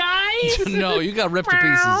 Guys? No, you got ripped to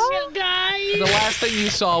pieces. Guys? The last thing you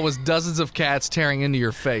saw was dozens of cats tearing into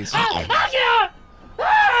your face. He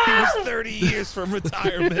was 30 years from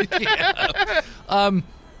retirement.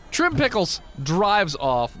 Trim Pickles drives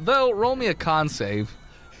off. Though, roll me a con save.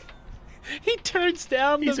 He turns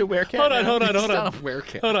down He's the... a werecat Hold on, now. hold on, He's hold not on. a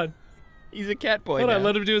werecat. Hold on, He's a cat boy hold now. on.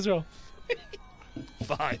 Let him do his roll.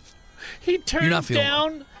 5. He not turns feeling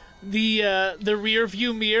down the rear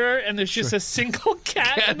view mirror, and there's just a single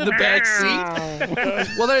cat in the back seat.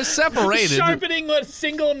 Well, they're separated. sharpening a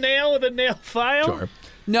single nail with a nail file. Sure.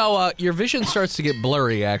 No, your vision starts to get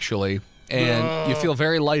blurry, actually, and you feel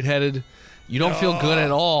very lightheaded. You don't feel good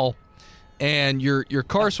at all, and your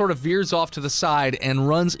car sort of veers off to the side and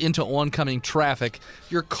runs into oncoming traffic.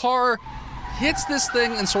 Your car hits this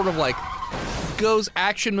thing and sort of like goes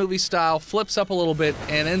action movie style, flips up a little bit,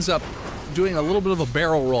 and ends up doing a little bit of a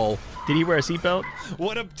barrel roll. Did he wear a seatbelt?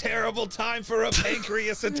 What a terrible time for a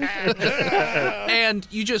pancreas attack. And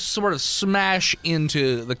you just sort of smash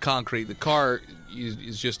into the concrete. The car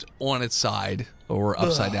is just on its side, or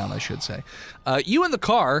upside down, I should say. You in the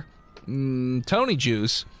car, Tony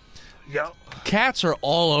Juice, Yep. cats are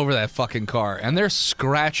all over that fucking car, and they're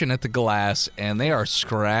scratching at the glass, and they are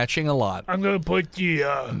scratching a lot. I'm gonna put the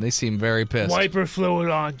They seem very pissed. wiper fluid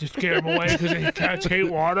on to scare them away because cats hate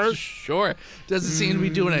water. Sure. Doesn't seem to be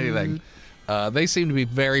doing anything. They seem to be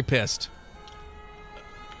very pissed.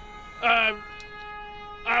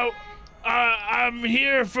 I'm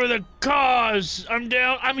here for the cause. I'm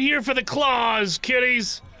down. I'm here for the claws,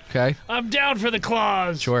 kitties. Okay? I'm down for the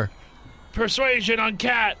claws. Sure. Persuasion on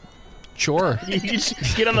cat. Sure. You just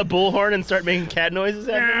get on the bullhorn and start making cat noises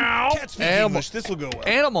at him? Meow. Can't speak Animal- English. This will go well.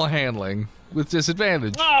 Animal handling with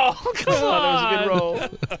disadvantage. Oh, come on. That was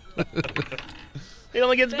a good roll. It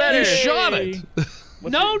only gets better. You shot it.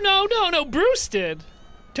 No. Bruce did.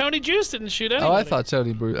 Tony Juice didn't shoot anybody. Oh, I thought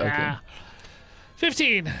Tony Bruce. Okay. Ah.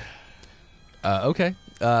 15. Okay.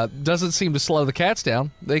 Doesn't seem to slow the cats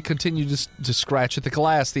down. They continue to scratch at the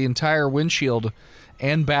glass. The entire windshield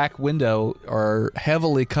and back window are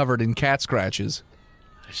heavily covered in cat scratches.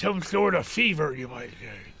 Some sort of fever, you might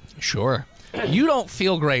say. Sure. You don't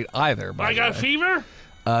feel great either. By I the got way. fever?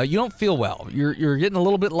 You don't feel well. You're getting a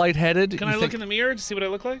little bit lightheaded. Can I look in the mirror to see what I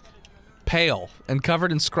look like? Pale and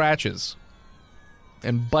covered in scratches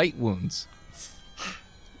and bite wounds.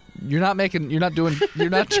 You're not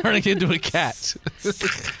turning into a cat.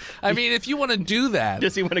 I mean, if you want to do that,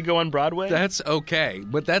 Does he want to go on Broadway? that's okay,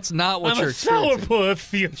 but that's not what I'm you're a experiencing.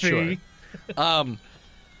 sourpuss, you Sure. see.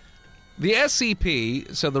 The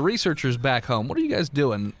SCP, so the researchers back home, what are you guys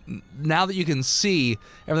doing now that you can see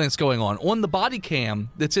everything that's going on? On the body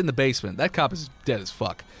cam that's in the basement, that cop is dead as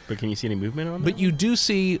fuck. But can you see any movement on But that? you do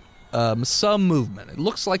see some movement. It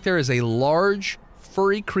looks like there is a large,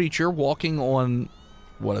 furry creature walking on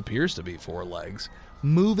what appears to be 4 legs,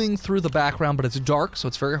 moving through the background, but it's dark, so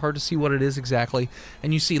it's very hard to see what it is exactly.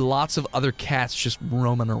 And you see lots of other cats just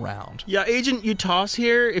roaming around. Yeah, Agent Utos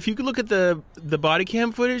here. If you could look at the body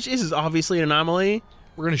cam footage, this is obviously an anomaly.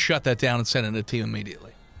 We're going to shut that down and send in a team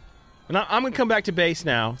immediately. And I'm going to come back to base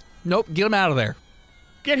now. Nope, get them out of there.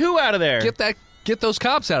 Get who out of there? Get those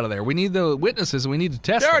cops out of there. We need the witnesses, and we need to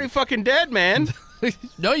test They're them. already fucking dead, man.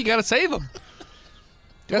 No, you got to save them.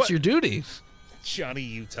 That's What? your duty. Johnny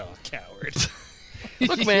Utah, coward.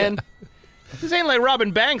 Look, man. This ain't like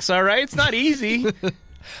robbing banks, all right? It's not easy.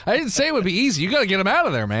 I didn't say it would be easy. You got to get them out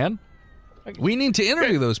of there, man. We need to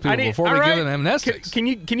interview those people before we all give right. them amnestics. Can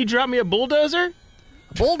you drop me a bulldozer?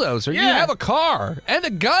 Bulldozer, you Yeah. have a car and a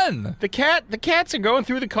gun. The cats are going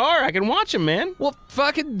through the car. I can watch them, man. Well,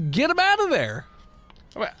 fucking get them out of there.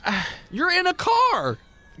 You're in a car.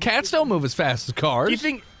 Cats don't move as fast as cars. Do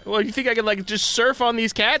you think I could like just surf on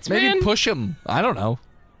these cats, Maybe man? push them. I don't know.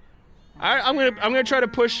 I'm gonna try to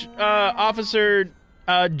push Officer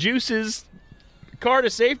Juice's car to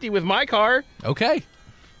safety with my car. Okay,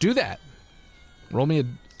 do that. Roll me a.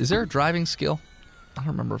 Is there a driving skill? I don't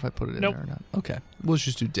remember if I put it in Nope. there or not. Okay, we'll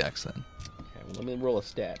just do Dex then. Okay, well, let me roll a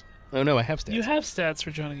stat. Oh no, I have stats. You have stats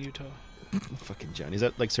for Johnny Utah. Fucking Johnny. Is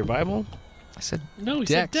that like survival? I said No, he Dex.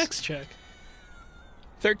 said Dex check.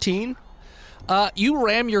 13. You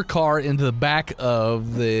ram your car into the back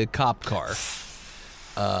of the cop car.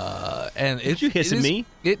 And you hissing me?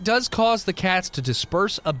 It does cause the cats to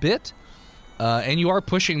disperse a bit, and you are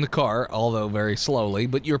pushing the car, although very slowly,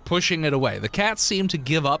 but you're pushing it away. The cats seem to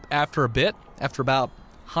give up after a bit, after about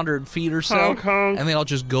 100 feet or so, Honk, honk. and they all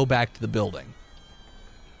just go back to the building.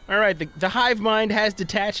 All right, the hive mind has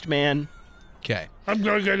detached, man. Okay. I'm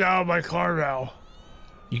gonna get out of my car now.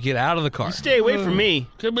 You get out of the car. Stay away from me.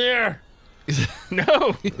 Come here.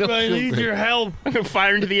 No. I need your help. I'm gonna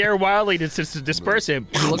fire into the air wildly to disperse him.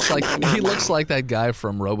 He looks like that guy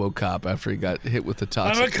from RoboCop after he got hit with the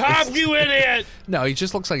I'm toxic. a cop, you idiot. No, he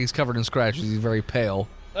just looks like he's covered in scratches. He's very pale.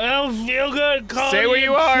 I don't feel good. Call Stay where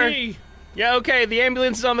you are. EMT. Yeah, okay, the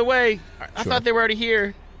ambulance is on the way. I thought they were already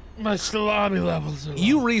here. My salami levels are low.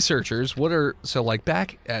 You researchers, like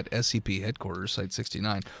back at SCP headquarters, Site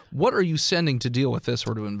 69, what are you sending to deal with this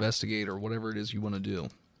or to investigate or whatever it is you want to do?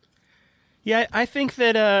 Yeah, I think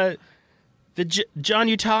that John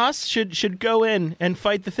Utas should go in and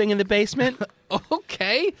fight the thing in the basement.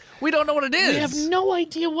 Okay. We don't know what it is. We have no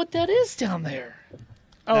idea what that is down there.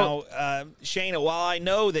 Now, Shayna, while I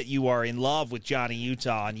know that you are in love with Johnny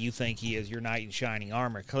Utah and you think he is your knight in shining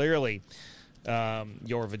armor, clearly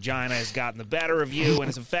your vagina has gotten the better of you and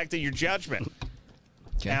has affected your judgment.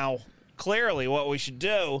 Okay. Now, clearly what we should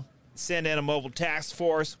do, send in a mobile task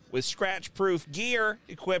force with scratch-proof gear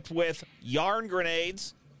equipped with yarn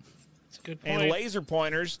grenades That's a good point. and laser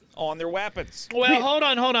pointers on their weapons. Well, hold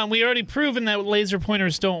on. We already proven that laser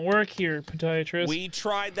pointers don't work here, podiatrist. We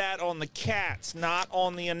tried that on the cats, not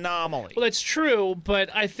on the anomaly. Well, that's true, but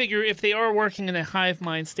I figure if they are working in a hive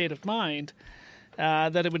mind state of mind,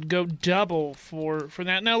 that it would go double for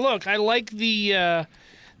that. Now, look, I like the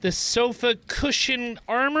sofa cushion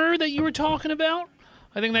armor that you were talking about.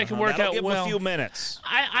 I think that can work That'll out give well. them a few minutes.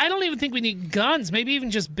 I don't even think we need guns. Maybe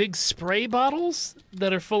even just big spray bottles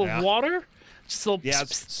that are full Yeah. of water. Just little Yeah,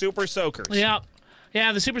 it's super soakers. yeah,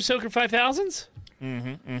 the Super Soaker 5000s.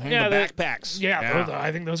 Mm-hmm. Yeah, The they're- backpacks. Yeah,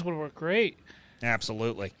 I think those would work great.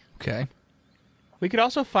 Absolutely. Okay. We could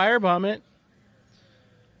also firebomb it.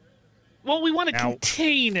 Well, we want to Now-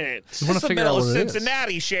 contain it. We want It's to the figure middle out of what it is.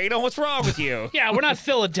 Cincinnati, Shada. What's wrong with you? Yeah, we're not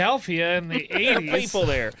Philadelphia in the There are 80s. people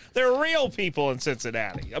there. There are real people in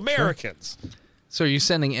Cincinnati. Americans. So are you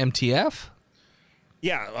sending MTF?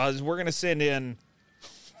 Yeah, we're gonna send in.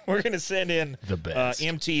 We're gonna send in The best.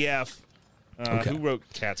 MTF. Okay. Who wrote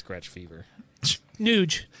Cat Scratch Fever?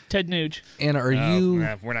 Nuge. Ted Nuge. And are Oh, you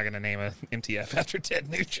nah, we're not gonna name a MTF after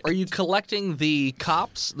Ted Nugent. are you collecting the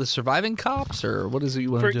cops, the surviving cops, or what is it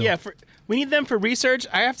you want to do? We need them for research.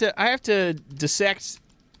 I have to dissect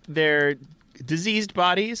their diseased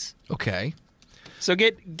bodies. Okay. So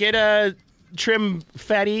get a Trim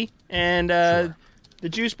Fatty and the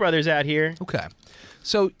Juice Brothers out here. Okay.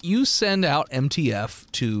 So you send out MTF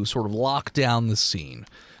to sort of lock down the scene.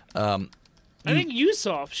 I think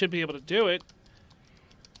Yusuf should be able to do it.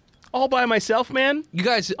 All by myself, man. You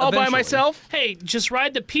guys All by eventually- myself. Hey, just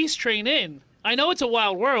ride the peace train in. I know it's a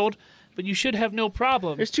wild world, but you should have no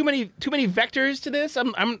problem. There's too many vectors to this.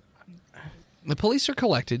 I'm The police are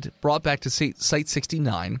collected, brought back to Site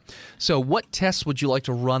 69. So what tests would you like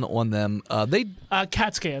to run on them? They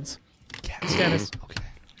CAT scans. CAT scans. Okay,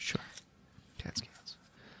 sure. CAT scans.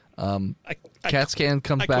 I CAT scan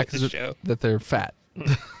comes I quit back the show. that they're fat.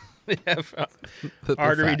 they have That they're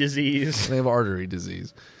artery fat. disease. They have artery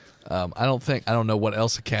disease. I don't know what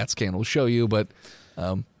else a CAT scan will show you, but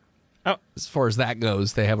as far as that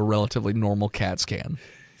goes, they have a relatively normal CAT scan.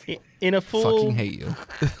 In a full Fucking hate you.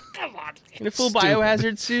 Come on. in a full Stupid.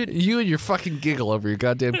 biohazard suit. You and your fucking giggle over your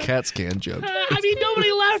goddamn CAT scan joke. I mean,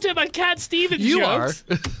 nobody laughed at my Cat Stevens You jokes.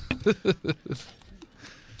 are.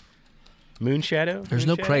 Moonshadow. There's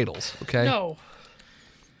no Moonshadow? cradles, okay? No.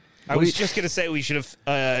 I was just gonna say we should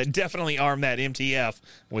have definitely armed that MTF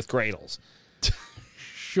with cradles.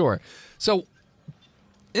 Sure. So,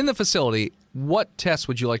 in the facility, what tests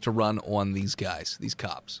would you like to run on these guys, these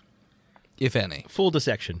cops, if any? Full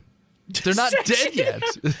dissection. They're not dead yet.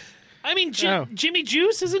 I mean, Oh. Jimmy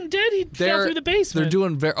Juice isn't dead. He fell through the basement. They're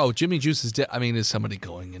doing Jimmy Juice is dead. I mean, is somebody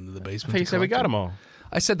going into the basement? Hey, you to said we collect got them all.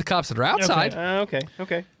 I said the cops that are outside.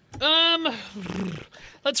 Okay.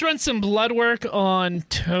 Let's run some blood work on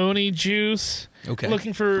Tony Juice. Okay.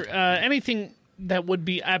 Looking for anything that would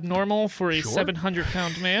be abnormal for a Sure.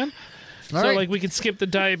 700-pound man. All So, right. like, we could skip the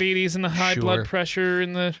diabetes and the high Sure. blood pressure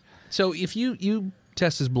and the. So if you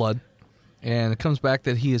test his blood, and it comes back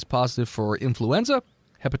that he is positive for influenza,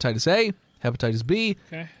 hepatitis A, hepatitis B,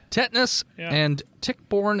 Okay. tetanus, Yeah. and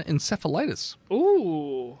tick-borne encephalitis.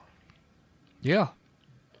 Ooh. Yeah.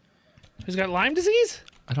 He's got Lyme disease?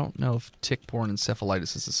 I don't know if tick-borne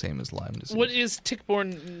encephalitis is the same as Lyme disease. What is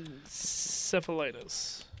tick-borne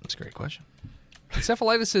encephalitis? That's a great question.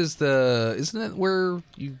 Encephalitis isn't it where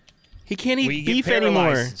you? He can't We eat get beef paralyzed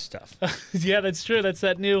anymore. and stuff. Yeah, that's true. That's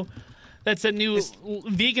that new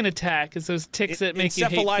vegan attack. Is those ticks that make you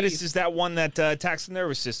hate Encephalitis beef. is that one that attacks the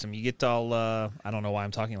nervous system. You get all I don't know why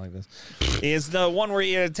I'm talking like this. Is the one where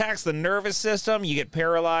it attacks the nervous system. You get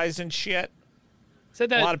paralyzed and shit. Is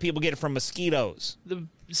that A lot of people get it from mosquitoes. the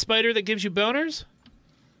spider that gives you boners?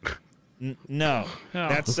 No, Oh.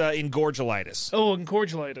 that's engorgelitis. Oh, and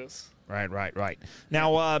cordialitis. Right.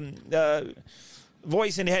 Now,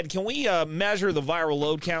 voice in head, can we measure the viral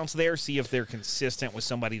load counts there, see if they're consistent with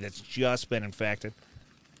somebody that's just been infected?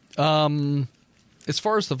 As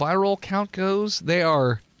far as the viral count goes, they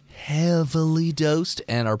are heavily dosed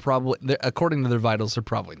and are probably, according to their vitals, they're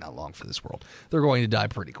probably not long for this world. They're going to die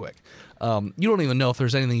pretty quick. You don't even know if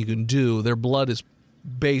there's anything you can do. Their blood is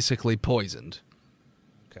basically poisoned.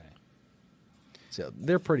 Okay. So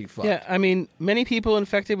they're pretty fucked. Yeah, I mean, many people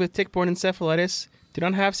infected with tick-borne encephalitis do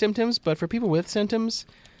not have symptoms, but for people with symptoms,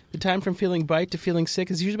 the time from feeling bite to feeling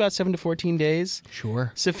sick is usually about 7 to 14 days.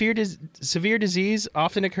 Sure. Severe disease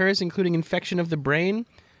often occurs, including infection of the brain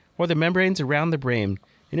or the membranes around the brain.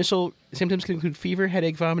 Initial symptoms can include fever,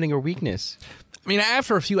 headache, vomiting, or weakness. I mean,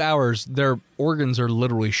 after a few hours, their organs are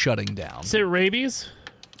literally shutting down. Is it rabies?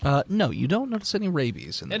 No, you don't notice any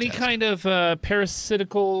rabies in the Any test. kind of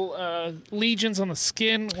parasitical lesions on the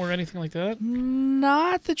skin or anything like that?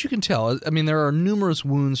 Not that you can tell. I mean, there are numerous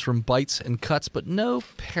wounds from bites and cuts, but no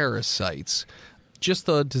parasites. Just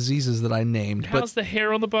the diseases that I named. How's the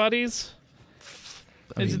hair on the bodies?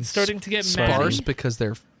 I Is mean, it starting to get sparse matty? because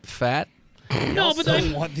they're fat? No, but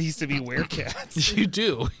I want these to be werecats. You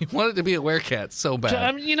do. You want it to be a werecat so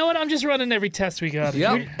bad. you know what? I'm just running every test we got.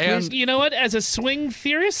 Yep, and- you know what? As a swing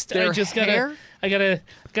theorist, I Their just hair?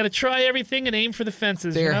 gotta try everything and aim for the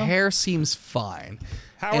fences. Their you know? hair seems fine.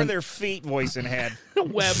 How are And- their feet, voice and head?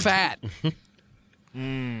 Webbed. Fat.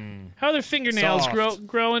 How are their fingernails Soft.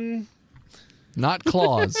 growing? Not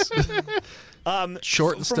claws.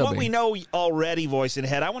 Short and From stubby. what we know already, voice and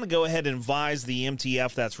head, I want to go ahead and advise the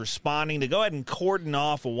MTF that's responding to go ahead and cordon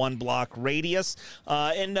off a 1-block radius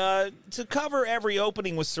and to cover every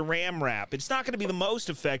opening with saran wrap. It's not going to be the most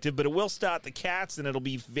effective, but it will stop the cats, and it'll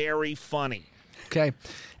be very funny. Okay.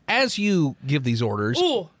 As you give these orders, Ooh,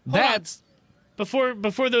 hold that's Before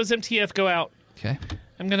those MTF go out, okay.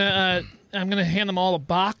 I'm gonna hand them all a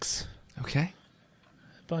box. Okay.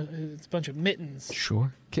 It's a bunch of mittens.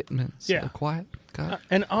 Sure. Kittens. Yeah. Quiet. Got it.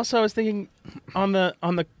 And also, I was thinking on the.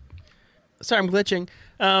 Sorry, I'm glitching.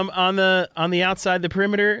 On the outside, the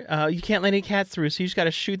perimeter, you can't let any cats through, so you just got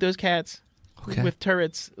to shoot those cats Okay. with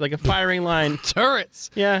turrets, like a firing line. Turrets.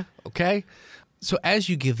 Yeah. Okay. So as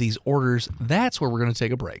you give these orders, that's where we're going to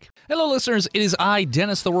take a break. Hello, listeners. It is I,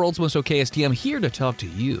 Dennis, the world's most okayest DM, here to talk to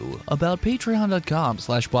you about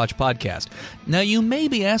patreon.com/botchpodcast. Now, you may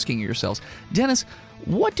be asking yourselves, Dennis,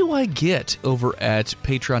 what do I get over at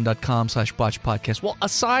patreon.com/botchpodcast? Well,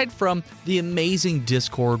 aside from the amazing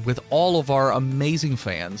Discord with all of our amazing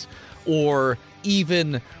fans, or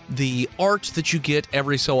even the art that you get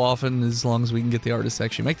every so often, as long as we can get the artist to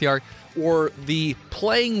actually make the art, or the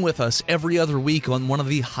playing with us every other week on one of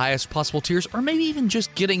the highest possible tiers, or maybe even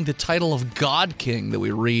just getting the title of God King that we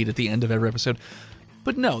read at the end of every episode.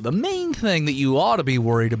 But no, the main thing that you ought to be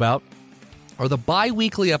worried about are the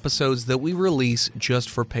bi-weekly episodes that we release just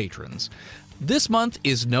for patrons. This month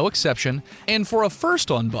is no exception, and for a first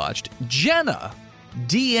on Botched, Jenna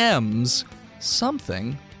DMs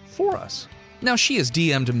something for us. Now, she has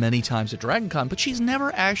DM'd many times at DragonCon, but she's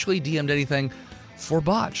never actually DM'd anything for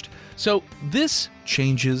Botched. So this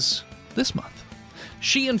changes this month.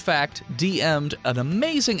 She, in fact, DM'd an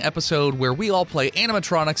amazing episode where we all play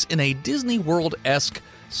animatronics in a Disney World-esque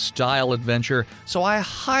style adventure, so I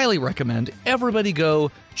highly recommend everybody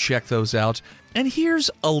go check those out. And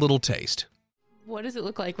here's a little taste. What does it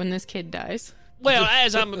look like when this kid dies? Well,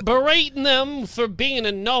 as I'm berating them for being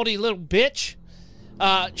a naughty little bitch,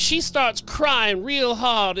 she starts crying real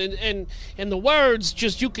hard, and the words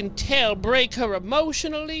just, you can tell, break her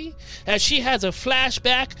emotionally, as she has a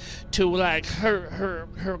flashback to like her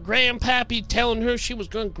grandpappy telling her she was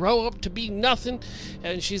going to grow up to be nothing,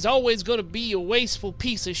 and she's always going to be a wasteful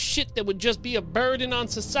piece of shit that would just be a burden on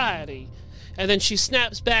society. And then she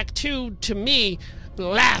snaps back to me,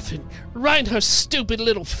 laughing right in her stupid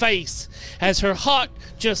little face, as her heart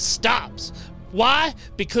just stops. Why?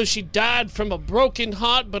 Because she died from a broken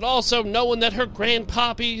heart, but also knowing that her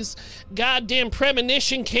grandpappy's goddamn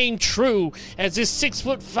premonition came true, as this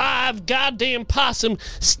 6'5" goddamn possum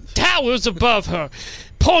towers above her,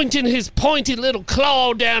 pointing his pointy little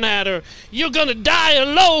claw down at her. You're gonna die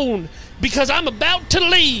alone, because I'm about to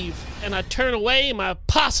leave. And I turn away, and my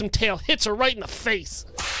possum tail hits her right in the face.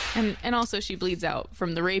 And also she bleeds out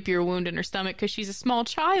from the rapier wound in her stomach because she's a small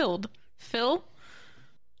child. Phil?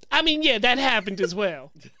 I mean, yeah, that happened as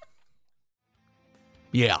well.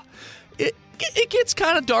 Yeah. It gets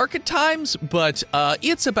kind of dark at times, but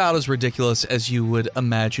it's about as ridiculous as you would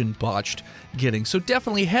imagine Botched getting. So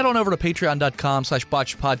definitely head on over to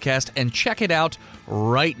patreon.com/botchedpodcast and check it out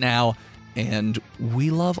right now. And we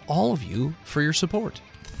love all of you for your support.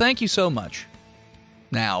 Thank you so much.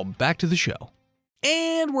 Now, back to the show.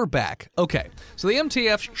 And we're back. Okay, so the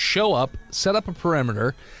MTF show up, set up a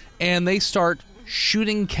perimeter, and they start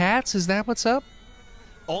shooting cats. Is that what's up?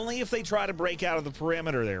 Only if they try to break out of the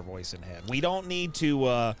perimeter there, voice and head. We don't need to,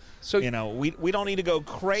 we don't need to go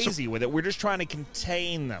crazy with it. We're just trying to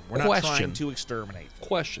contain them. We're not trying to exterminate them.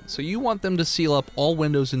 Question. So you want them to seal up all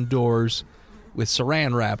windows and doors with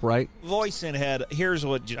saran wrap, right? Voice in head, here's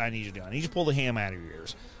what I need you to do. I need you to pull the ham out of your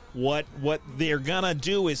ears. What they're going to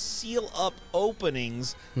do is seal up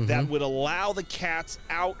openings that would allow the cats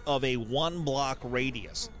out of a 1-block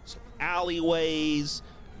radius. So alleyways,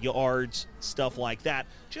 yards, stuff like that.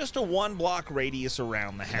 Just a 1-block radius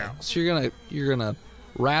around the house. So you're gonna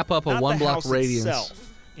wrap up a Not the 1-block house radius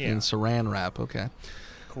itself. Yeah. in saran wrap. Okay.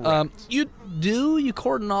 Correct. You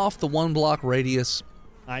cordon off the 1-block radius.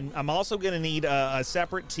 I'm also going to need a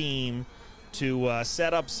separate team to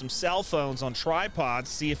set up some cell phones on tripods,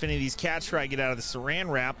 see if any of these cats try to get out of the saran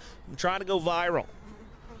wrap. I'm trying to go viral.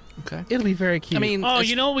 Okay. It'll be very cute. I mean, Oh,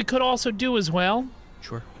 you know what we could also do as well?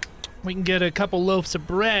 sure. We can get a couple loaves of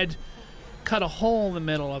bread, cut a hole in the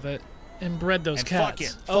middle of it, and bread those And cats. fuck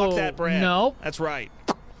it. Oh, Fuck that bread. No. That's right.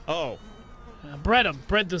 Oh. Bread them.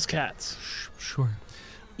 Bread those cats. Sure.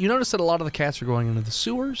 You notice that a lot of the cats are going into the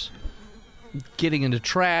sewers, getting into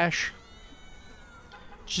trash,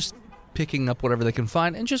 just picking up whatever they can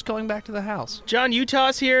find, and just going back to the house. John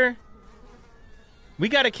Utah's here. We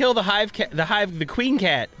got to kill the queen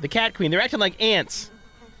cat, the cat queen. They're acting like ants.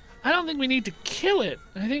 I don't think we need to kill it.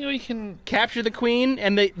 I think we can... Capture the queen,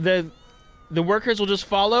 and the workers will just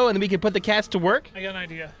follow, and then we can put the cats to work. I got an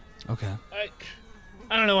idea. Okay.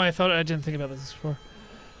 I don't know why I didn't think about this before.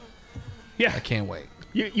 Yeah. I can't wait.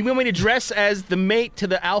 You want me to dress as the mate to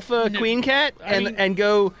the alpha No, queen cat I mean- and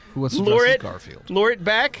go Who wants to lure dress as it, Garfield? lure it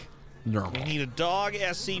back? Normal. We need a dog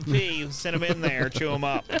SCP. Send him in there. Chew him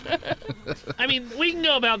up. I mean, we can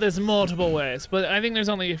go about this multiple ways, but I think there's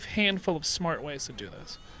only a handful of smart ways to do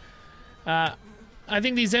this. I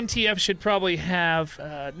think these MTFs should probably have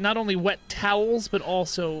not only wet towels, but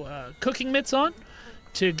also cooking mitts on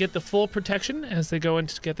to get the full protection as they go in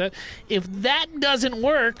to get that. If that doesn't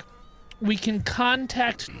work, we can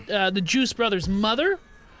contact the Juice Brothers' mother,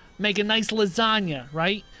 make a nice lasagna,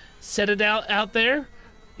 right? Set it out there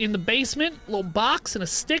in the basement, little box and a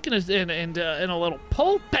stick and a little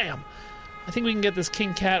pole. Bam! I think we can get this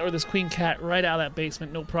king cat or this queen cat right out of that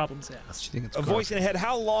basement, no problems asked. You think it's A voice in the head.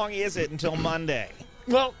 How long is it until Monday?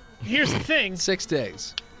 Well, here's the thing. 6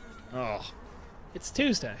 days. Oh. It's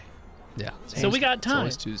Tuesday. Yeah. So we got It's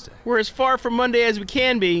always time. Tuesday. We're as far from Monday as we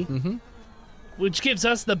can be. Which gives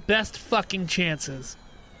us the best fucking chances.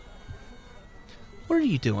 What are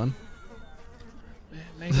you doing?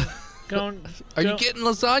 Maybe going. Are you getting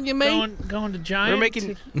lasagna, mate? Going to Giant? We're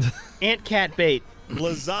making ant cat bait.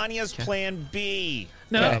 Lasagna's plan B.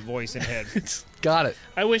 No. Voice in head. Got it.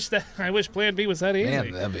 I wish Plan B was that easy.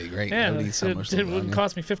 Man, that'd be great. yeah, I would eat so much it wouldn't lasagna.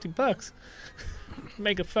 cost me $50.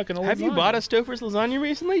 Make a fucking lasagna. Have you bought a Stouffer's lasagna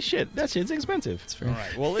recently? Shit, that shit's expensive. All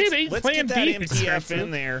right. Well, Hey, they let's Plan get that B MTF expensive.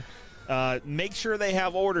 in there. Make sure they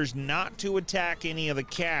have orders not to attack any of the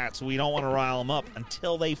cats. We don't want to rile them up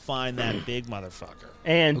until they find that big motherfucker.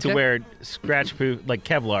 And Okay. to wear scratch proof, like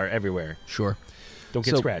Kevlar everywhere. Sure. Don't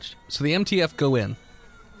get So- scratched. So the MTF go in.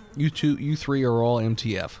 You three are all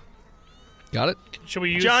MTF. Got it? Should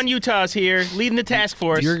we use? John Utah's here, leading the task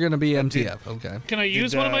force. You're going to be MTF. Okay. Can I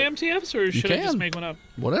use Did, one of my uh, MTFs, or should I just can. make one up?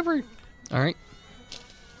 Whatever. All right.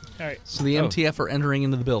 All right, So the Oh. MTF are entering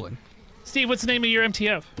into the building. Steve, what's the name of your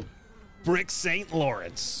MTF? Brick St.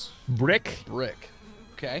 Lawrence. Brick, Brick.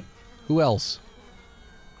 Okay. Who else?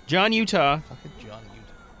 John Utah. Fucking John Utah.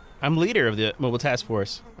 I'm leader of the mobile task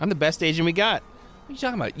force. I'm the best agent we got. What are you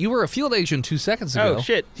talking about? You were a field agent 2 seconds ago. Oh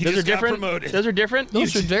shit, He those are just got different. promoted. Those are different.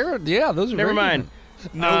 Those are very, yeah, those are Never very mind.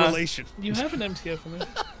 different. No relation. You have an MTF for me.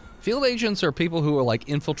 Field agents are people who are like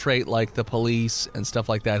infiltrate like the police and stuff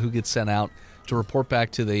like that, who get sent out to report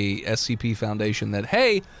back to the SCP Foundation that,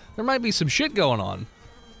 hey, there might be some shit going on.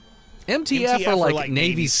 MTF are like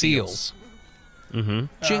Navy SEALs. Mm-hmm.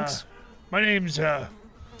 Jinx. My name's I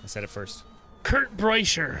said it first. Kurt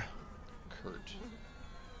Breischer. Kurt.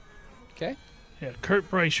 Okay. Yeah, Kurt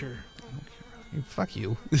Breischer, Fuck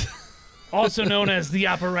you. also known as the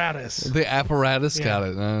Apparatus. The apparatus Yeah. got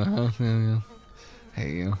it. Yeah. Hey,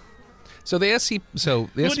 you. So the SCP. So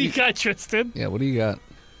the What do you SCP. got, Tristan? Yeah. What do you got?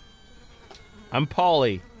 I'm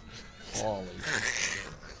Paulie.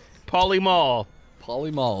 Paulie Mall.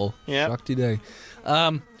 Polymall. Yep. Shakti day.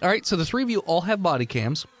 All right, so the three of you all have body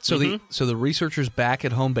cams. So the researchers back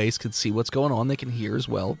at home base can see what's going on. They can hear as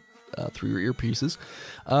well through your earpieces.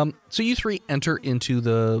 So you three enter into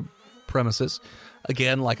the premises.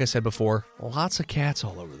 Again, like I said before, lots of cats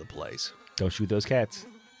all over the place. Don't shoot those cats.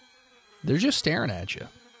 They're just staring at you.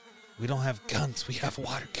 We don't have guns. We have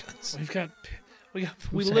water guns. We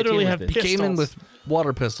Whose literally idea have was this? You pistols. came in with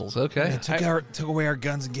water pistols. Okay. Took away our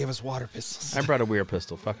guns and gave us water pistols. I brought a weird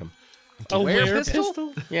pistol. Fuck him. a Rare rare pistol?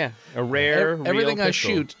 pistol? Yeah, a rare. Everything real I pistol.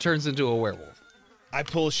 shoot turns into a werewolf. I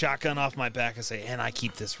pull a shotgun off my back and say, and I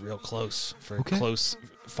keep this real close for Okay. close,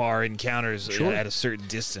 far encounters Sure. at a certain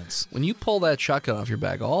distance. When you pull that shotgun off your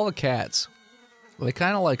back, all the cats, they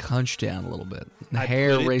kind of like hunch down a little bit. The I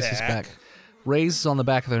hair put it raises back. raises on the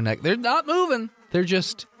back of their neck. They're not moving. They're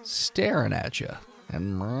just staring at you.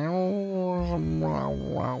 And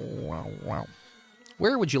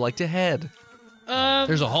where would you like to head?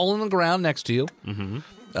 There's a hole in the ground next to you. Mm-hmm.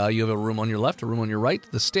 You have a room on your left, a room on your right,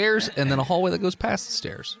 the stairs, and then a hallway that goes past the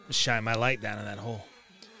stairs. Shine my light down in that hole.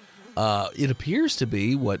 It appears to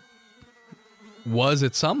be what was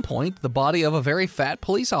at some point the body of a very fat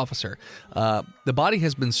police officer. The body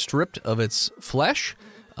has been stripped of its flesh,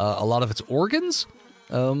 a lot of its organs.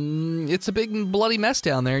 It's a big bloody mess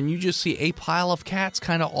down there, and you just see a pile of cats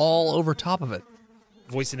kind of all over top of it.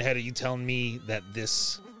 Voice in the head, are you telling me that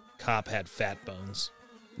this cop had fat bones?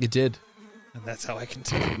 It did. And that's how I can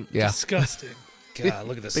tell. Yeah. Disgusting. God,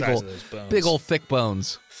 look at the Big size old, of those bones. big old thick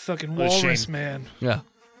bones. Fucking What a shame. walrus man. Yeah.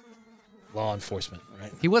 Law enforcement,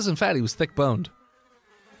 right? He wasn't fat, he was thick boned.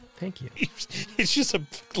 Thank you. It's just a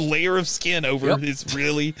layer of skin over Yep. his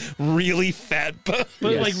really, really fat bone.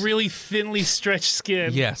 But Yes. like really thinly stretched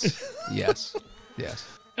skin. Yes. Yes. Yes.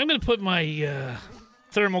 I'm gonna put my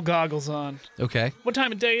thermal goggles on. Okay. What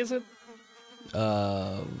time of day is it?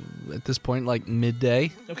 At this point, like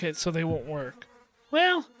midday. Okay, so they won't work.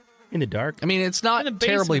 Well, In the dark. I mean, it's not In the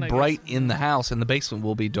terribly basement, I bright in the house, and the basement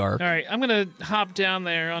will be dark. all right. I'm gonna hop down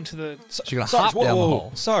there onto the. So you're going to hop whoa, down whoa, the whoa.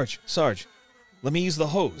 hole. Sarge, let me use the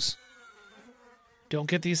hose. Don't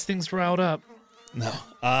get these things riled up. No.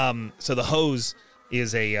 So the hose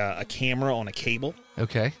is a camera on a cable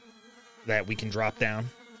Okay. that we can drop down.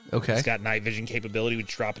 Okay. It's got night vision capability. We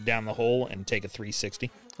just drop it down the hole and take a 360.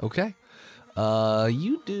 Okay.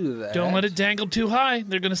 You do that. Don't let it dangle too high.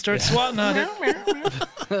 They're gonna start swatting on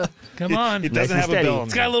it. Come on. It Nice doesn't and have a steady. bill on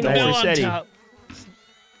It's got a it. little Nice bill and on steady. top.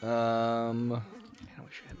 I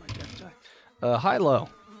wish I had my death die. High low.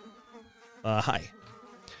 Hi.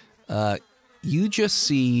 You just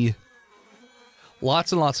see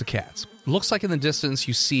lots and lots of cats. Looks like in the distance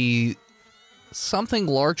you see something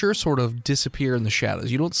larger sort of disappear in the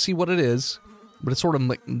shadows. You don't see what it is, but it's sort of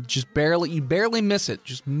like just barely, you barely miss it,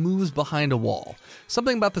 just moves behind a wall.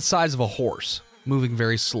 Something about the size of a horse, moving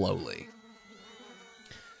very slowly.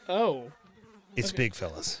 Oh, It's big,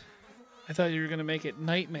 fellas. I thought you were gonna make it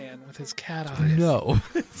Nightman with his cat eyes. No,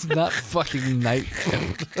 it's not fucking night.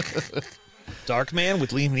 Dark Man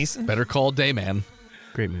with Liam Neeson? Better Call Dayman.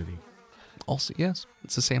 Great movie. Also, yes,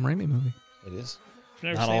 it's a Sam Raimi movie. It is.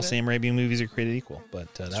 Never Not seen all it? Sam Raimi movies are created equal,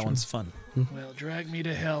 but that one's fun. Well, drag me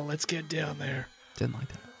to hell. Let's get down there. Didn't like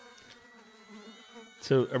that.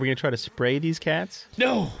 So, are we gonna try to spray these cats?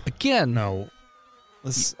 No. Again, No.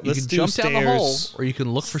 Let's you can do jump stairs. down the hole, or you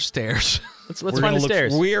can look for stairs. Let's We're find gonna the look-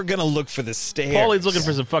 stairs. We're gonna look for the stairs. Paulie's looking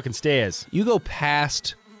for some fucking stairs. You go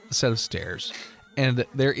past a set of stairs, and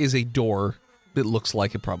there is a door that looks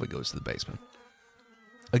like it probably goes to the basement.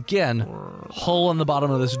 Again, hole in the bottom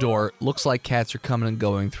of this door. Looks like cats are coming and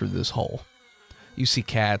going through this hole. You see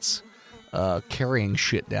cats carrying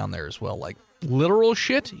shit down there as well, like literal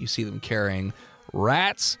shit. You see them carrying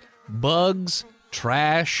rats, bugs,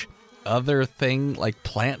 trash, other thing like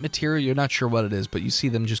plant material. You're not sure what it is, but you see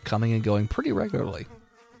them just coming and going pretty regularly.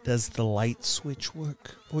 Does the light switch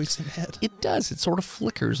work, voice in head? It does. It sort of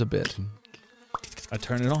flickers a bit. I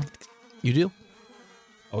turn it on. You do?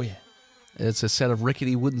 Oh, yeah. It's a set of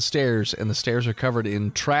rickety wooden stairs, and the stairs are covered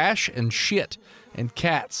in trash and shit and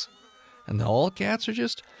cats. And all the cats are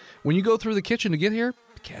just... When you go through the kitchen to get here,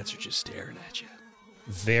 the cats are just staring at you.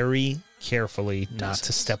 Very carefully, not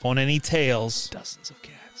to step on any tails. Dozens of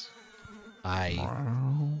cats.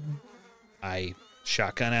 I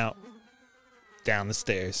shotgun out down the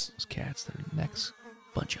stairs. Those cats, their necks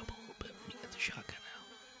bunch up a little bit when you get the shotgun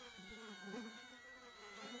out.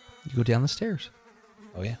 You go down the stairs.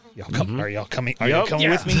 Oh yeah, y'all come. Are y'all coming? Are Yup. you coming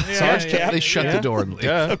with me, Yeah, Sarge yeah, Cap? They shut the door and leave.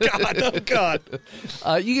 Yeah. Oh God!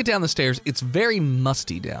 You get down the stairs. It's very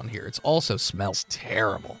musty down here. It also smells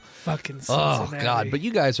terrible. Fucking Oh, Cincinnati. God. But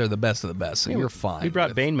you guys are the best of the best, so you're fine. We brought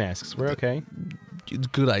with- vein masks. We're okay. It's a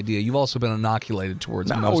good idea. You've also been inoculated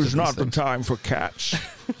towards most of these things. time for cats.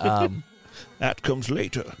 That comes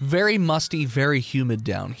later. Very musty, very humid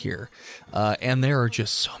down here. And there are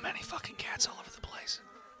just so many fucking cats all over the place.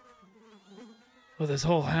 Well, this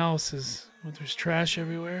whole house is. Well, there's trash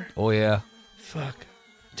everywhere. Oh, yeah. Fuck.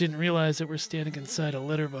 Didn't realize that we're standing inside a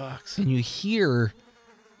litter box. And you hear,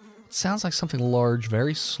 it sounds like something large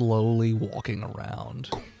very slowly walking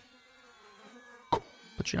around.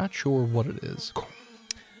 But you're not sure what it is.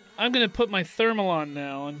 I'm gonna put my thermal on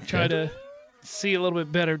now and try to see a little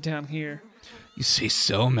bit better down here. You see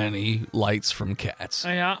so many lights from cats.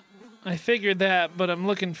 I figured that, but I'm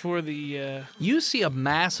looking for the. You see a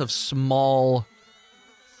mass of small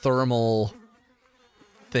thermal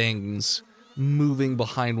things moving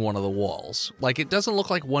behind one of the walls. Like, it doesn't look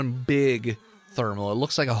like one big thermal. It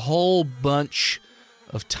looks like a whole bunch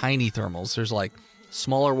of tiny thermals. There's like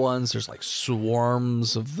smaller ones. There's like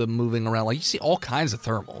swarms of them moving around. Like, you see all kinds of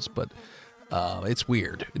thermals, but it's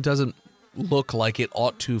weird. It doesn't look like it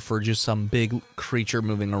ought to for just some big creature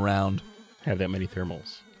moving around. Have that many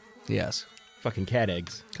thermals. Yes. Fucking cat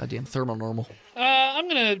eggs. Goddamn thermal normal. I'm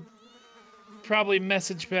gonna probably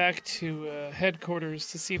message back to headquarters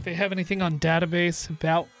to see if they have anything on database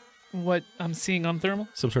about what I'm seeing on thermal.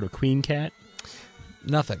 Some sort of queen cat.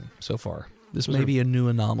 Nothing so far. This may be a new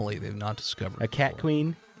anomaly they've not discovered. A cat before.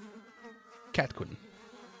 queen. Cat queen.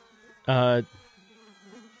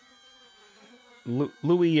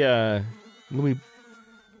 Louis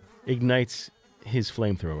ignites his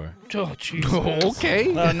flamethrower. Oh, Jesus.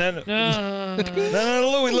 Okay. No,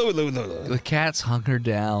 Louis. The cat's hunkered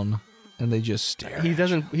down, and they just stare. He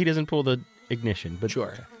doesn't pull the ignition, but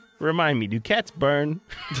Sure. remind me, do cats burn?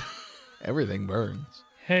 Everything burns.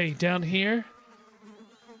 Hey, down here,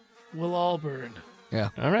 we'll all burn. Yeah.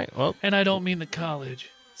 All right, well, And I don't mean the college.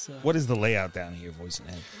 So. What is the layout down here, voice and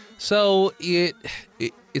head? So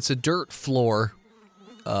it's a dirt floor.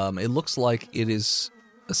 It looks like it is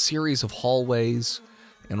a series of hallways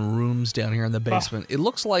and rooms down here in the basement. It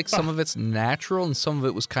looks like some of it's natural and some of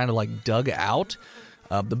it was kind of like dug out.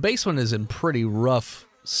 The basement is in pretty rough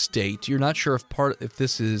state. You're not sure if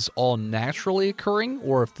this is all naturally occurring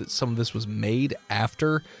or if some of this was made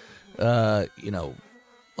after, like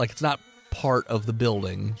it's not part of the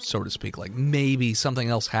building, so to speak. Like maybe something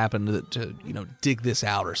else happened to dig this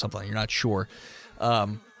out or something. You're not sure.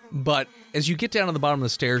 But as you get down to the bottom of the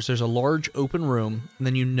stairs, there's a large open room, and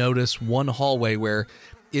then you notice one hallway where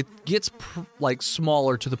it gets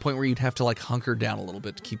smaller to the point where you'd have to like hunker down a little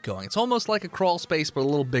bit to keep going. It's almost like a crawl space, but a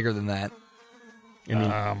little bigger than that.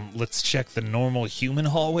 Let's check the normal human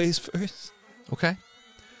hallways first. Okay.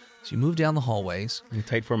 So you move down the hallways, in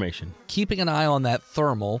tight formation. keeping an eye on that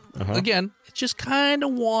thermal. Again, it's just kind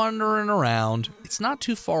of wandering around. It's not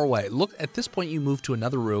too far away. Look, at this point, you move to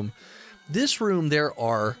another room. This room, there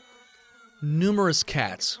are numerous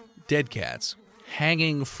cats, dead cats,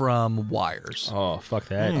 hanging from wires. Oh, fuck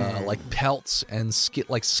that. Like pelts and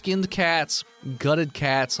skinned cats, gutted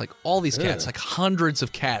cats, like all these cats, like hundreds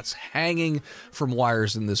of cats hanging from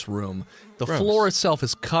wires in this room. The floor itself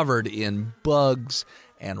is covered in bugs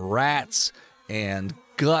and rats and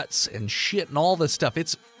guts and shit and all this stuff.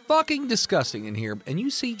 It's fucking disgusting in here. And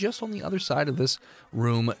you see just on the other side of this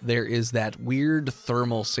room, there is that weird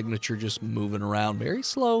thermal signature just moving around very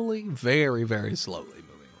slowly, very, very slowly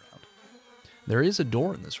moving around. There is a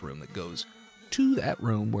door in this room that goes to that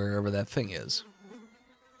room wherever that thing is.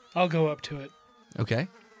 I'll go up to it. Okay.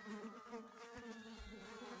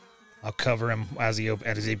 I'll cover him as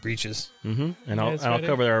he breaches. And I'll ready?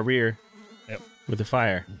 cover our rear with the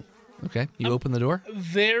fire. Okay. You open the door?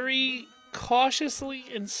 Very cautiously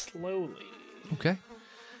and slowly. Okay.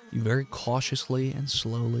 You very cautiously and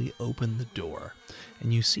slowly open the door.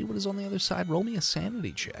 And you see what is on the other side. Roll me a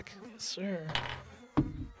sanity check. Yes, sir.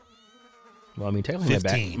 Well, I mean, technically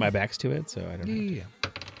 15. my back's to it, so I don't know.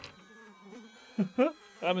 Yeah.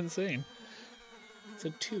 I'm insane. It's a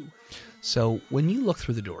 2. So when you look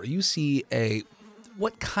through the door, you see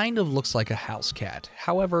what kind of looks like a house cat.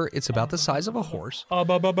 However, it's about the size of a horse.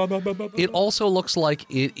 It also looks like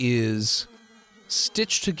it is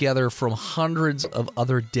stitched together from hundreds of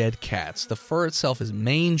other dead cats. The fur itself is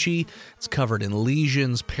mangy. It's covered in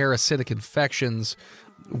lesions, parasitic infections,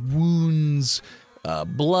 wounds,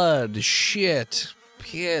 blood, shit,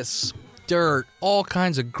 piss, dirt, all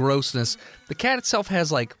kinds of grossness. The cat itself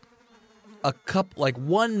has like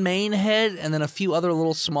one main head and then a few other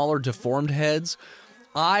little smaller deformed heads.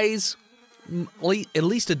 Eyes, at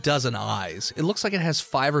least a dozen eyes. It looks like it has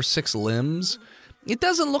 5 or 6 limbs. It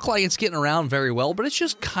doesn't look like it's getting around very well, but it's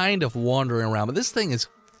just kind of wandering around. But this thing is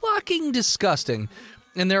fucking disgusting.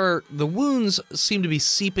 And the wounds seem to be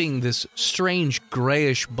seeping this strange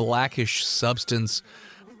grayish, blackish substance.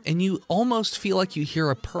 And you almost feel like you hear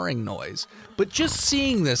a purring noise. But just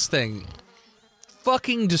seeing this thing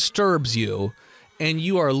fucking disturbs you, and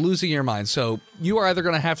you are losing your mind. So you are either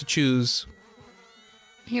going to have to choose...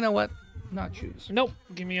 You know what? Not choose. Nope.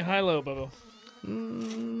 Give me a high-low, Bubba.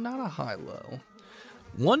 Not a high-low.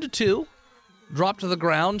 1 to 2, drop to the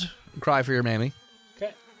ground, cry for your mammy.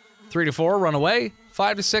 Okay. 3 to 4, run away.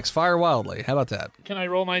 5 to 6, fire wildly. How about that? Can I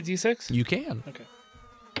roll my d6? You can. Okay.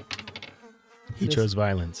 He chose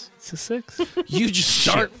violence. It's a 6. You just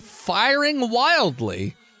start firing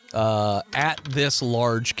wildly at this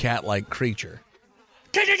large cat-like creature.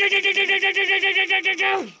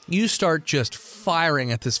 You start just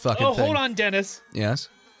firing at this fucking Oh, thing. hold on, Dennis. Yes,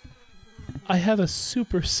 I have a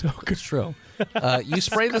super soaker. it's true. You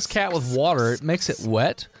spray this cat with water. It makes it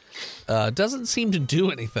wet. Doesn't seem to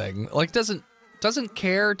do anything. Like doesn't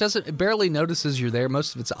care. It barely notices you're there.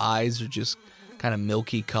 Most of its eyes are just kind of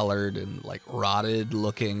milky colored and like rotted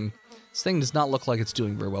looking. This thing does not look like it's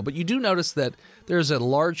doing very well. But you do notice that there's a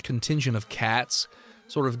large contingent of cats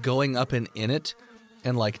sort of going up and in it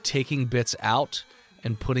and like taking bits out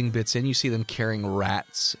and putting bits in. You see them carrying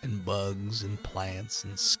rats and bugs and plants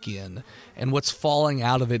and skin. And what's falling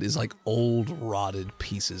out of it is like old rotted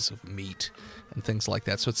pieces of meat and things like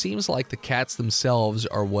that. So it seems like the cats themselves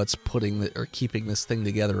are what's keeping this thing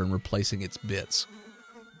together and replacing its bits.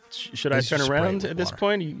 Should I As you turn spray it around with at this water.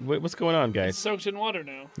 point? What's going on, It's guys? soaked in water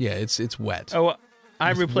now. Yeah, it's wet. Oh, I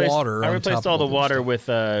With replaced water on top all of the other water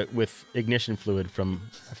stuff. with ignition fluid from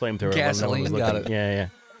a flamethrower. Gasoline, when no one was got looking. it.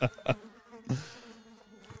 Yeah.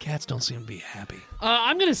 Cats don't seem to be happy.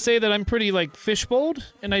 I'm going to say that I'm pretty, like, fishbowled,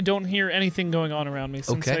 and I don't hear anything going on around me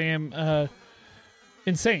since Okay. I am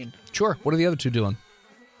insane. Sure. What are the other two doing?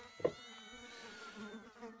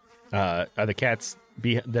 Are the cats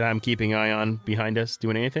that I'm keeping eye on behind us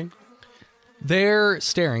doing anything? They're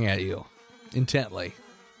staring at you intently,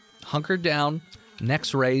 hunkered down,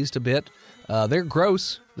 necks raised a bit. They're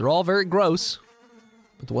gross. They're all very gross.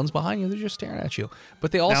 But the ones behind you, they're just staring at you.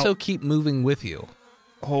 But they also Now- keep moving with you.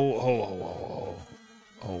 Ho.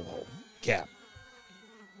 Cap.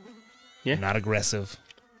 Yeah? Not aggressive.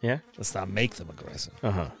 Yeah. Let's not make them aggressive.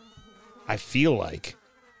 Uh-huh. I feel like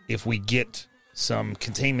if we get some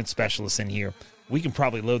containment specialists in here, we can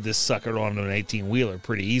probably load this sucker onto an 18-wheeler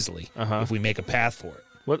pretty easily if we make a path for it.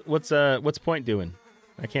 What's Point doing?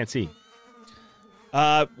 I can't see.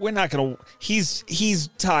 We're not gonna. He's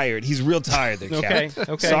tired. He's real tired there, Cap.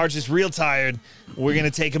 Okay. Sarge is real tired. We're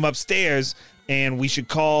gonna take him upstairs, and we should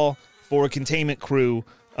call for a containment crew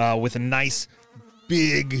with a nice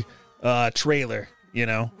big trailer. You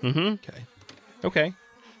know. Okay.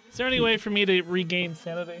 Is there any way for me to regain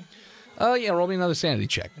sanity? Oh, yeah, roll me another sanity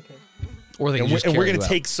check. Or they can And just we're carry gonna you out.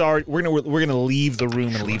 take Sarge. We're gonna leave the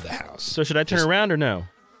room and leave the house. So should I turn around or no?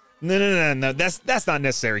 No. That's not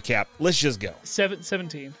necessary, Cap. Let's just go.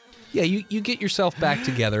 17. Yeah, you get yourself back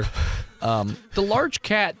together. The large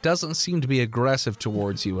cat doesn't seem to be aggressive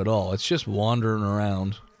towards you at all. It's just wandering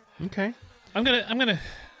around. Okay. I'm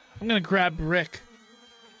gonna grab Rick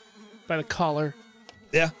by the collar.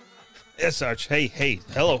 Yeah, Sarge. Hey.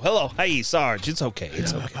 Hello. Hey, Sarge. It's okay.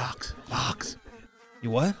 It's okay. Box. You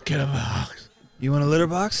what? Get a box. You want a litter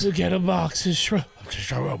box? Get a box.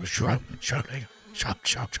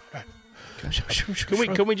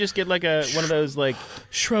 Can we just get like one of those like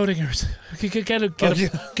Schrodinger's.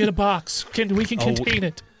 Get a box. We can contain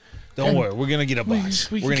it. Don't worry. We're gonna get a box.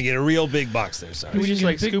 we- We're gonna get a real big box there, Sarge. we just get a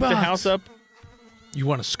like big scoop the box. house up? You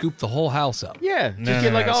want to scoop the whole house up. Yeah. No, Just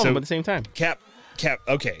get like no. all of So- them at the same time. Cap.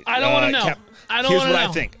 Okay. I don't want to know. Cap, I don't here's want to what know.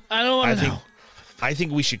 I think. I don't want to know. I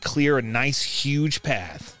think we should clear a nice, huge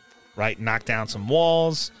path. Right. Knock down some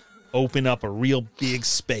walls. Open up a real big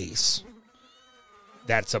space.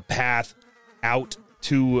 That's a path out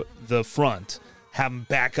to the front. Have them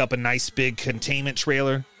back up a nice big containment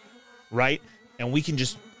trailer. Right. And we can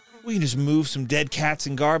just move some dead cats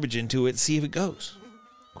and garbage into it and see if it goes.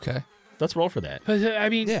 Okay. Let's roll for that. But, I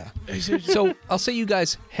mean, Yeah. So I'll say you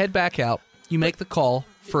guys head back out. You make the call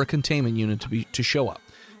for a containment unit to show up.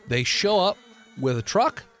 They show up with a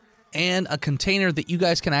truck and a container that you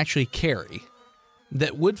guys can actually carry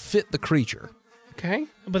that would fit the creature. Okay.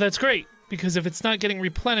 but that's great because if it's not getting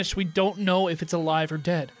replenished, we don't know if it's alive or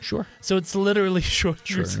dead. Sure. So it's literally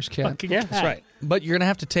Schrodinger's Schrodinger's cat. fucking Yeah, cat. That's right. But you're going to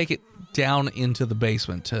have to take it down into the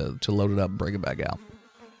basement to load it up and bring it back out.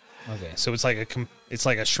 Okay. So it's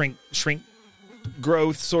like a shrink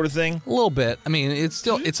growth sort of thing. A little bit. I mean, it's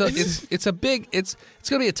still it's going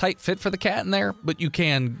to be a tight fit for the cat in there, but you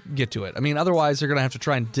can get to it. I mean, otherwise they're going to have to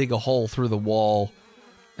try and dig a hole through the wall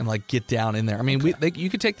and like get down in there. I mean, you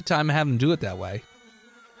could take the time and have them do it that way.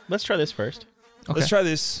 Let's try this first. Okay. Let's try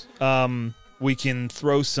this. We can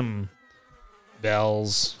throw some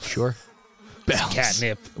bells, Sure. some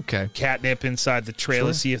catnip, Okay. inside the trailer.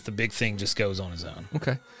 Sure. See if the big thing just goes on its own.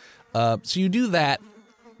 Okay. So you do that.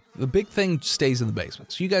 The big thing stays in the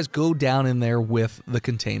basement. So you guys go down in there with the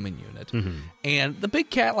containment unit. And the big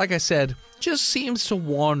cat, like I said, just seems to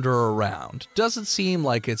wander around. Doesn't seem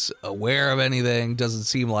like it's aware of anything. Doesn't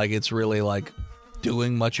seem like it's really like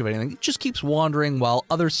doing much of anything. It just keeps wandering while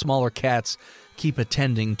other smaller cats keep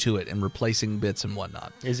attending to it and replacing bits and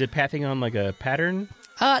whatnot. Is it pathing on like a pattern?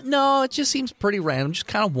 No, it just seems pretty random, just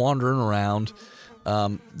kind of wandering around.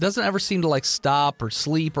 Doesn't ever seem to like stop or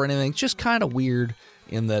sleep or anything. It's just kind of weird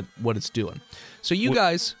in that what it's doing. So you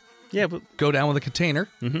guys go down with a container.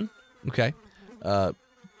 Mm-hmm. Okay.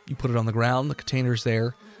 You put it on the ground. The container's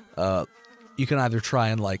there. You can either try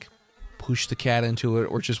and like push the cat into it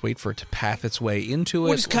or just wait for it to path its way into it.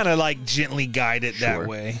 We'll just kind of like gently guide it that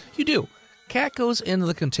way. You do. Cat goes into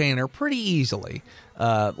the container pretty easily.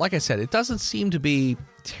 Like I said, it doesn't seem to be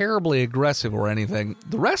terribly aggressive or anything.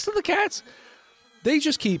 The rest of the cats, they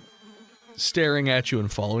just keep staring at you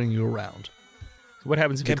and following you around. What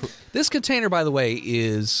happens if This container, by the way,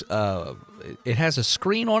 is it has a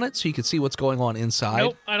screen on it so you can see what's going on inside.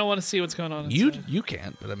 Nope, I don't want to see what's going on inside. You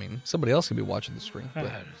can't, but I mean, somebody else can be watching the screen.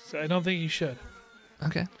 But. I don't think you should.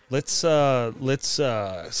 Okay. Let's seal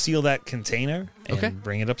that container and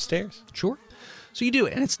bring it upstairs. Sure. So you do,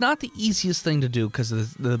 and it's not the easiest thing to do because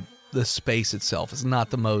the space itself is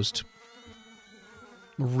not the most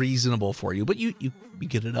reasonable for you. But you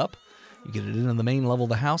get it up, you get it into the main level of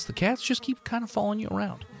the house. The cats just keep kind of following you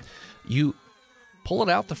around. You pull it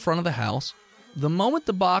out the front of the house. The moment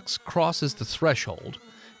the box crosses the threshold,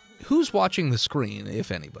 who's watching the screen,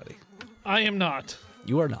 if anybody? I am not.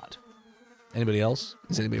 You are not. Anybody else?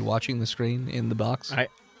 Is anybody watching the screen in the box?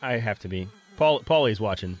 I have to be. Paulie's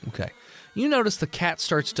watching. Okay. You notice the cat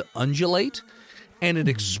starts to undulate, and it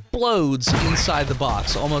explodes inside the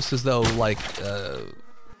box, almost as though like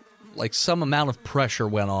some amount of pressure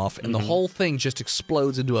went off, and the whole thing just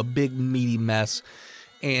explodes into a big meaty mess.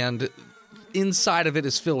 And inside of it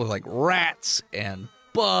is filled with like rats and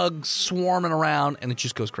bugs swarming around, and it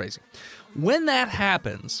just goes crazy. When that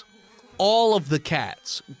happens, all of the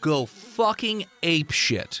cats go fucking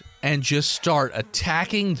apeshit and just start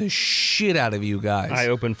attacking the shit out of you guys. I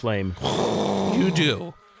open flame. You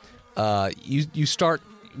do. You start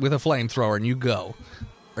with a flamethrower and you go.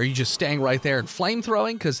 Are you just staying right there and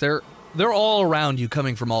flamethrowing? Because they're all around you,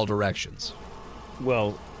 coming from all directions.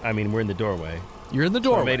 Well, I mean, we're in the doorway. You're in the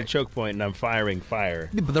So doorway. I made a choke point and I'm firing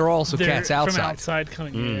fire. Yeah, but there are also cats outside. From outside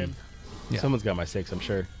coming in. Yeah. Someone's got my 6, I'm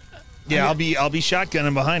sure. Yeah, I'll be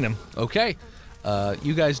shotgunning behind him. Okay.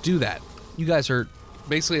 You guys do that. You guys are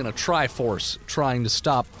basically in a triforce trying to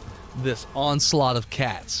stop this onslaught of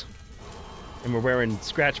cats. And we're wearing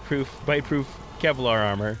scratch-proof, bite-proof Kevlar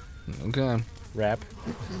armor. Okay. Wrap,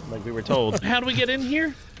 like we were told. How do we get in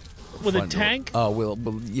here? With Front a door. tank? Oh, well,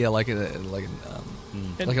 yeah, like an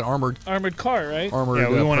armored Car, right? Yeah,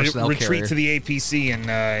 we want to personnel retreat carrier. to the APC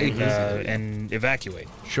and evacuate.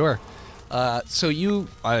 Sure. So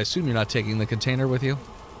I assume you're not taking the container with you?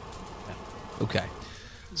 Okay.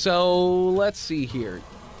 So let's see here.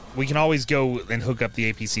 We can always go and hook up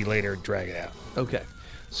the APC later and drag it out. Okay.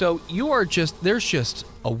 So there's just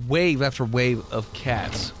a wave after wave of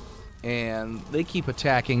cats, and they keep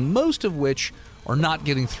attacking, most of which are not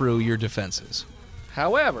getting through your defenses.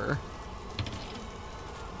 However,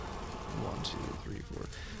 1, 2, 3,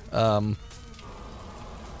 4.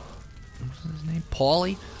 What's his name?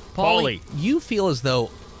 Paulie, you feel as though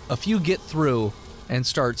a few get through and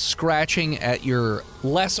start scratching at your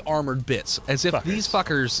less armored bits, as if these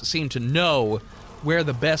fuckers seem to know where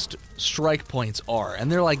the best strike points are,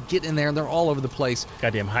 and they're like getting in there and they're all over the place.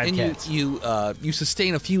 Goddamn hive and cats. You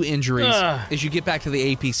sustain a few injuries as you get back to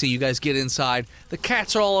the APC. You guys get inside. The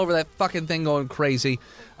cats are all over that fucking thing going crazy,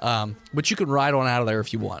 but you can ride on out of there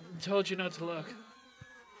if you want. I told you not to look.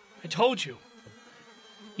 I told you.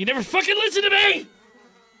 You never fucking listen to me!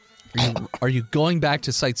 Are you going back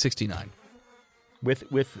to Site 69? With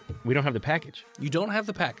we don't have the package. You don't have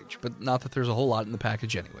the package, but not that there's a whole lot in the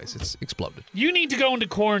package anyways. It's exploded. You need to go into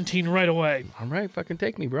quarantine right away. All right, fucking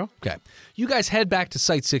take me, bro. Okay. You guys head back to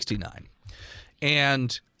Site 69.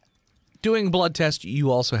 And doing blood test,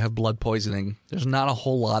 you also have blood poisoning. There's not a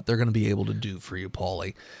whole lot they're going to be able to do for you,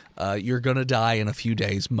 Paulie. You're going to die in a few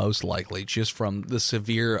days, most likely, just from the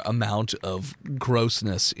severe amount of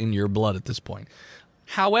grossness in your blood at this point.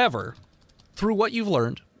 However, through what you've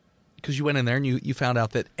learned, because you went in there and you found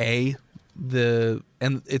out that and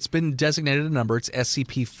it's been designated a number, it's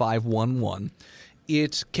SCP-511.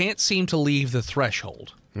 It can't seem to leave the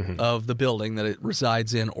threshold of the building that it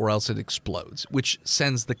resides in, or else it explodes, which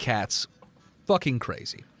sends the cats fucking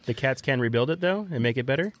crazy. The cats can rebuild it, though, and make it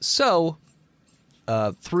better? So,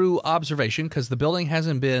 through observation, because the building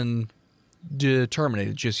hasn't been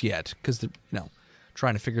determined just yet, because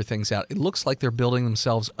trying to figure things out, it looks like they're building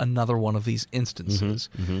themselves another one of these instances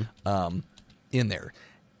in there.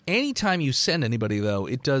 Anytime you send anybody, though,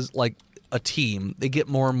 it does, like a team, they get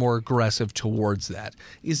more and more aggressive towards that.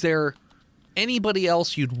 Is there anybody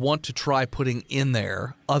else you'd want to try putting in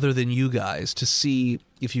there other than you guys to see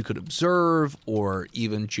if you could observe or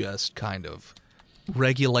even just kind of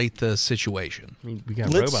regulate the situation? I mean, we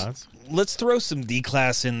got robots. Let's throw some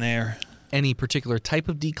D-Class in there. Any particular type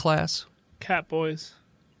of D-Class? Cat boys.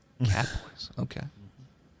 Cat boys. Okay.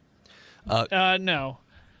 No.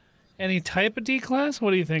 Any type of D-Class?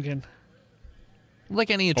 What are you thinking? Like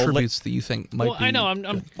any attributes that you think might be... I know.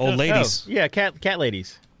 I'm Old ladies. Oh, yeah, cat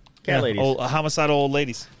ladies. Cat ladies. Old, homicidal old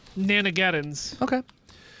ladies. Nanageddons. Okay.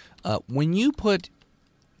 When you put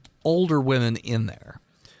older women in there,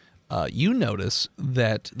 you notice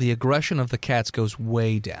that the aggression of the cats goes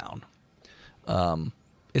way down,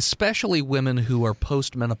 especially women who are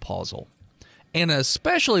postmenopausal, and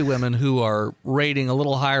especially women who are rating a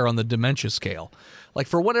little higher on the dementia scale. Like,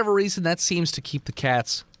 for whatever reason, that seems to keep the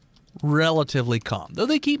cats relatively calm, though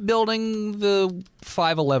they keep building the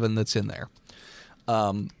 511 that's in there.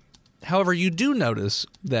 However, you do notice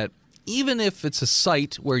that even if it's a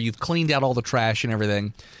site where you've cleaned out all the trash and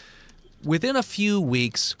everything, within a few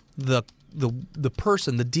weeks, the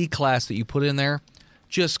person, the D-Class that you put in there,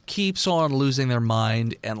 just keeps on losing their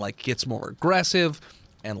mind and like gets more aggressive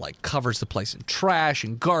and like covers the place in trash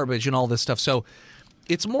and garbage and all this stuff. So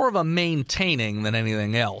it's more of a maintaining than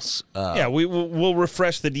anything else. We'll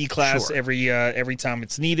refresh the D-Class Sure. every time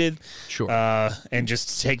it's needed. Sure. And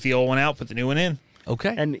just take the old one out, put the new one in.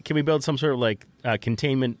 Okay. And can we build some sort of like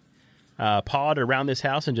containment pod around this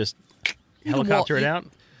house and just helicopter it out?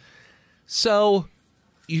 So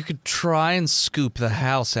you could try and scoop the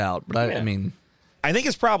house out, but I mean... I think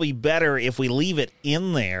it's probably better if we leave it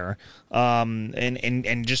in there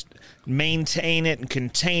and just maintain it and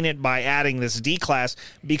contain it by adding this D-Class,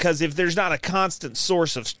 because if there's not a constant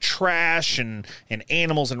source of trash and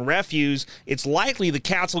animals and refuse, it's likely the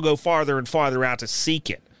cats will go farther and farther out to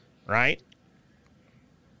seek it, right?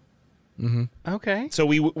 Mm-hmm. Okay. So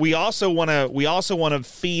we also want to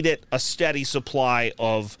feed it a steady supply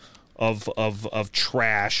of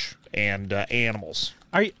trash and animals.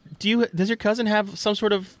 Does your cousin have some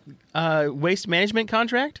sort of waste management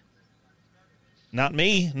contract? Not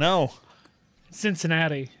me, no.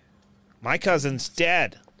 Cincinnati. My cousin's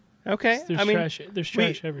dead. Okay. There's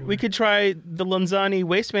trash everywhere. We could try the Lanzani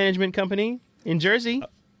Waste Management Company in Jersey.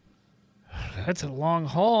 That's a long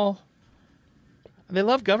haul. They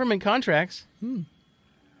love government contracts.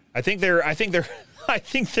 I think they're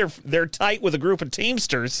tight with a group of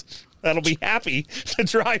Teamsters that'll be happy to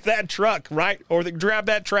drive that truck right, or they grab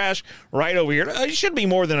that trash right over here. It should be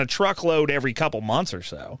more than a truckload every couple months or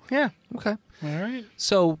so. Yeah. Okay. All right.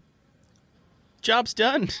 So Job's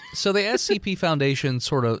done. So the SCP Foundation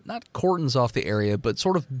sort of, not cordons off the area, but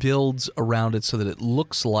sort of builds around it so that it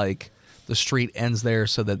looks like the street ends there,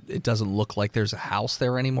 so that it doesn't look like there's a house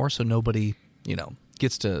there anymore, so nobody,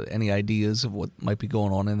 gets to any ideas of what might be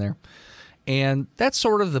going on in there. And that's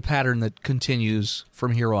sort of the pattern that continues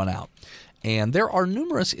from here on out. And there are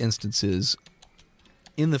numerous instances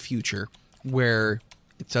in the future where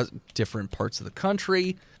it's different parts of the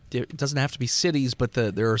country. It doesn't have to be cities, but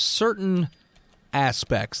there are certain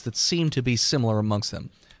aspects that seem to be similar amongst them.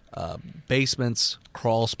 Basements,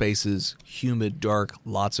 crawl spaces, humid, dark,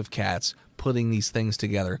 lots of cats, putting these things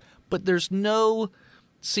together. But there doesn't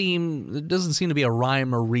seem to be a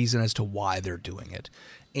rhyme or reason as to why they're doing it.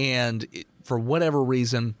 And for whatever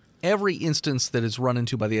reason, every instance that is run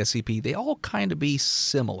into by the SCP, they all kind of be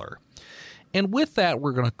similar. And with that,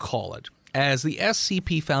 we're going to call it, as the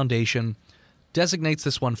SCP Foundation designates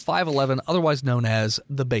this one 511, otherwise known as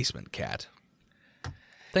the Basement Cat.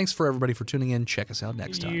 Thanks for everybody for tuning in. Check us out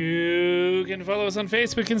next time. You can follow us on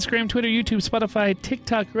Facebook, Instagram, Twitter, YouTube, Spotify,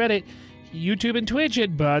 TikTok, Reddit, YouTube, and Twitch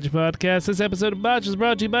at Botch Podcast. This episode of Botch is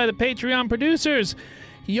brought to you by the Patreon producers.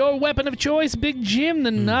 Your weapon of choice, Big Jim,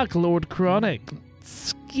 the Knock Lord Chronic,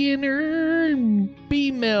 Skinner,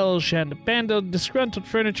 B-Mill, Shandabando, Disgruntled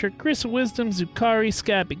Furniture, Chris Wisdom, Zukari,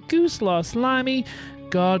 Scabby Goose, Lost Limey,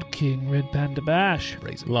 God King, Red Panda Bash,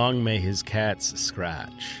 Long may his cats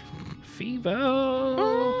scratch.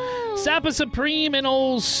 Fivo, Zappa Supreme, and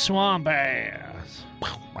Old Swamp Ass.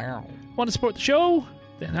 Want to support the show?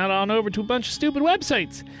 Then head on over to a bunch of stupid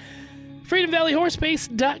websites.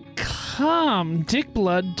 FreedomValleyHorseBase.com,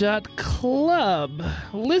 DickBlood.club,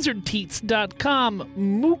 LizardTeats.com,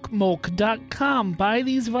 MookMolk.com,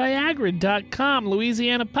 BuyTheseViagra.com,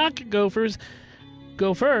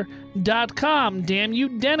 LouisianaPocketGopher.com,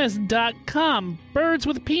 DamnYouDennis.com,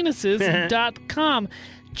 BirdsWithPenises.com,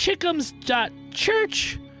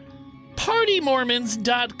 Chickums.church,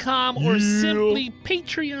 PartyMormons.com, or simply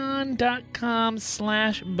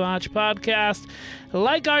Patreon.com/BotchPodcast.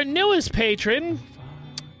 Like our newest patron,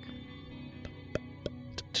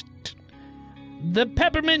 the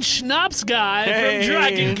peppermint schnapps guy Hey. from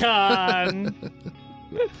Dragon Con.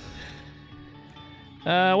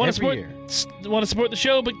 Want to support the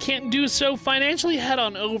show but can't do so financially? Head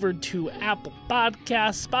on over to Apple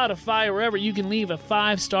Podcasts, Spotify, wherever you can leave a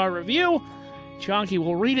 5-star review. Chonky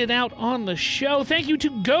will read it out on the show. Thank you to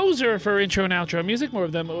Gozer for intro and outro music. More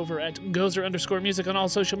of them over at Gozer_music on all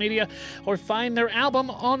social media, or find their album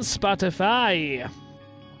on Spotify.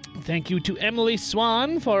 Thank you to Emily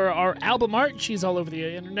Swan for our album art. She's all over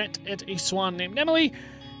the internet at a swan named Emily.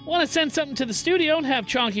 Want to send something to the studio and have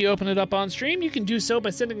Chonky open it up on stream? You can do so by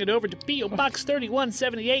sending it over to P.O. Box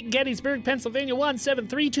 3178, Gettysburg, Pennsylvania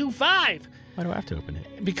 17325. Why do I have to open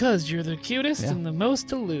it? Because you're the cutest and the most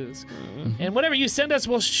to lose. And whatever you send us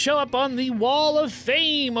will show up on the Wall of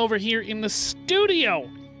Fame over here in the studio.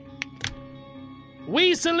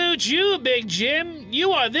 We salute you, Big Jim.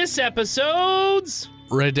 You are this episode's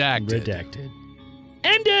Redacted.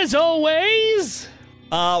 And as always,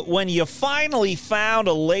 When you finally found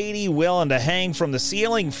a lady willing to hang from the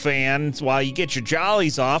ceiling fan while you get your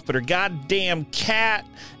jollies off, but her goddamn cat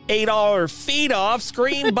ate all her feet off,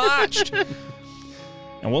 scream botched.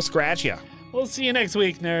 And we'll scratch you. we'll see you next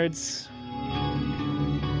week, nerds.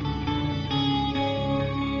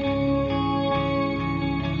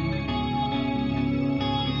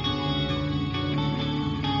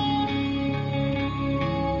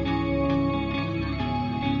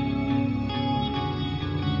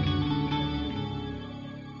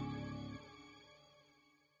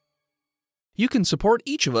 You can support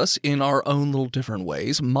each of us in our own little different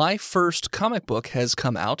ways. My first comic book has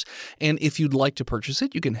come out, and if you'd like to purchase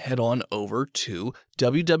it, you can head on over to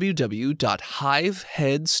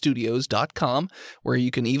www.hiveheadstudios.com, where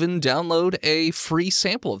you can even download a free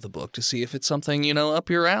sample of the book to see if it's something,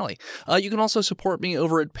 up your alley. You can also support me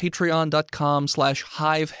over at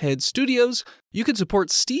patreon.com/hiveheadstudios. You can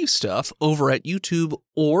support Steve's stuff over at YouTube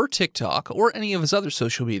or TikTok or any of his other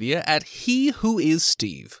social media at He Who Is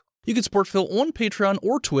Steve. You can support Phil on Patreon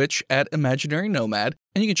or Twitch at Imaginary Nomad,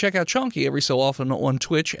 and you can check out Chonky every so often on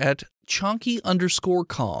Twitch at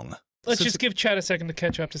Chonky_Kong. Let's just give Chad a second to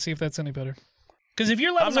catch up to see if that's any better. Because if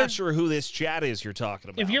your I'm levels not sure who this chat is you're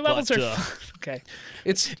talking about. if your levels but, are okay,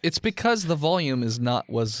 It's because the volume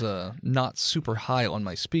was not super high on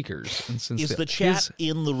my speakers, and since is the chat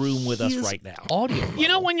in the room with us right now?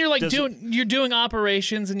 audio, when you're like Does you're doing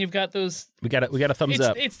operations and you've got those. We got a thumbs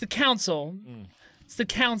up. It's the council. It's the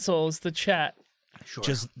council. It's the chat.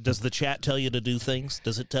 Does the chat tell you to do things?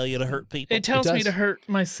 Does it tell you to hurt people? It tells me does. to hurt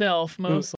myself mostly.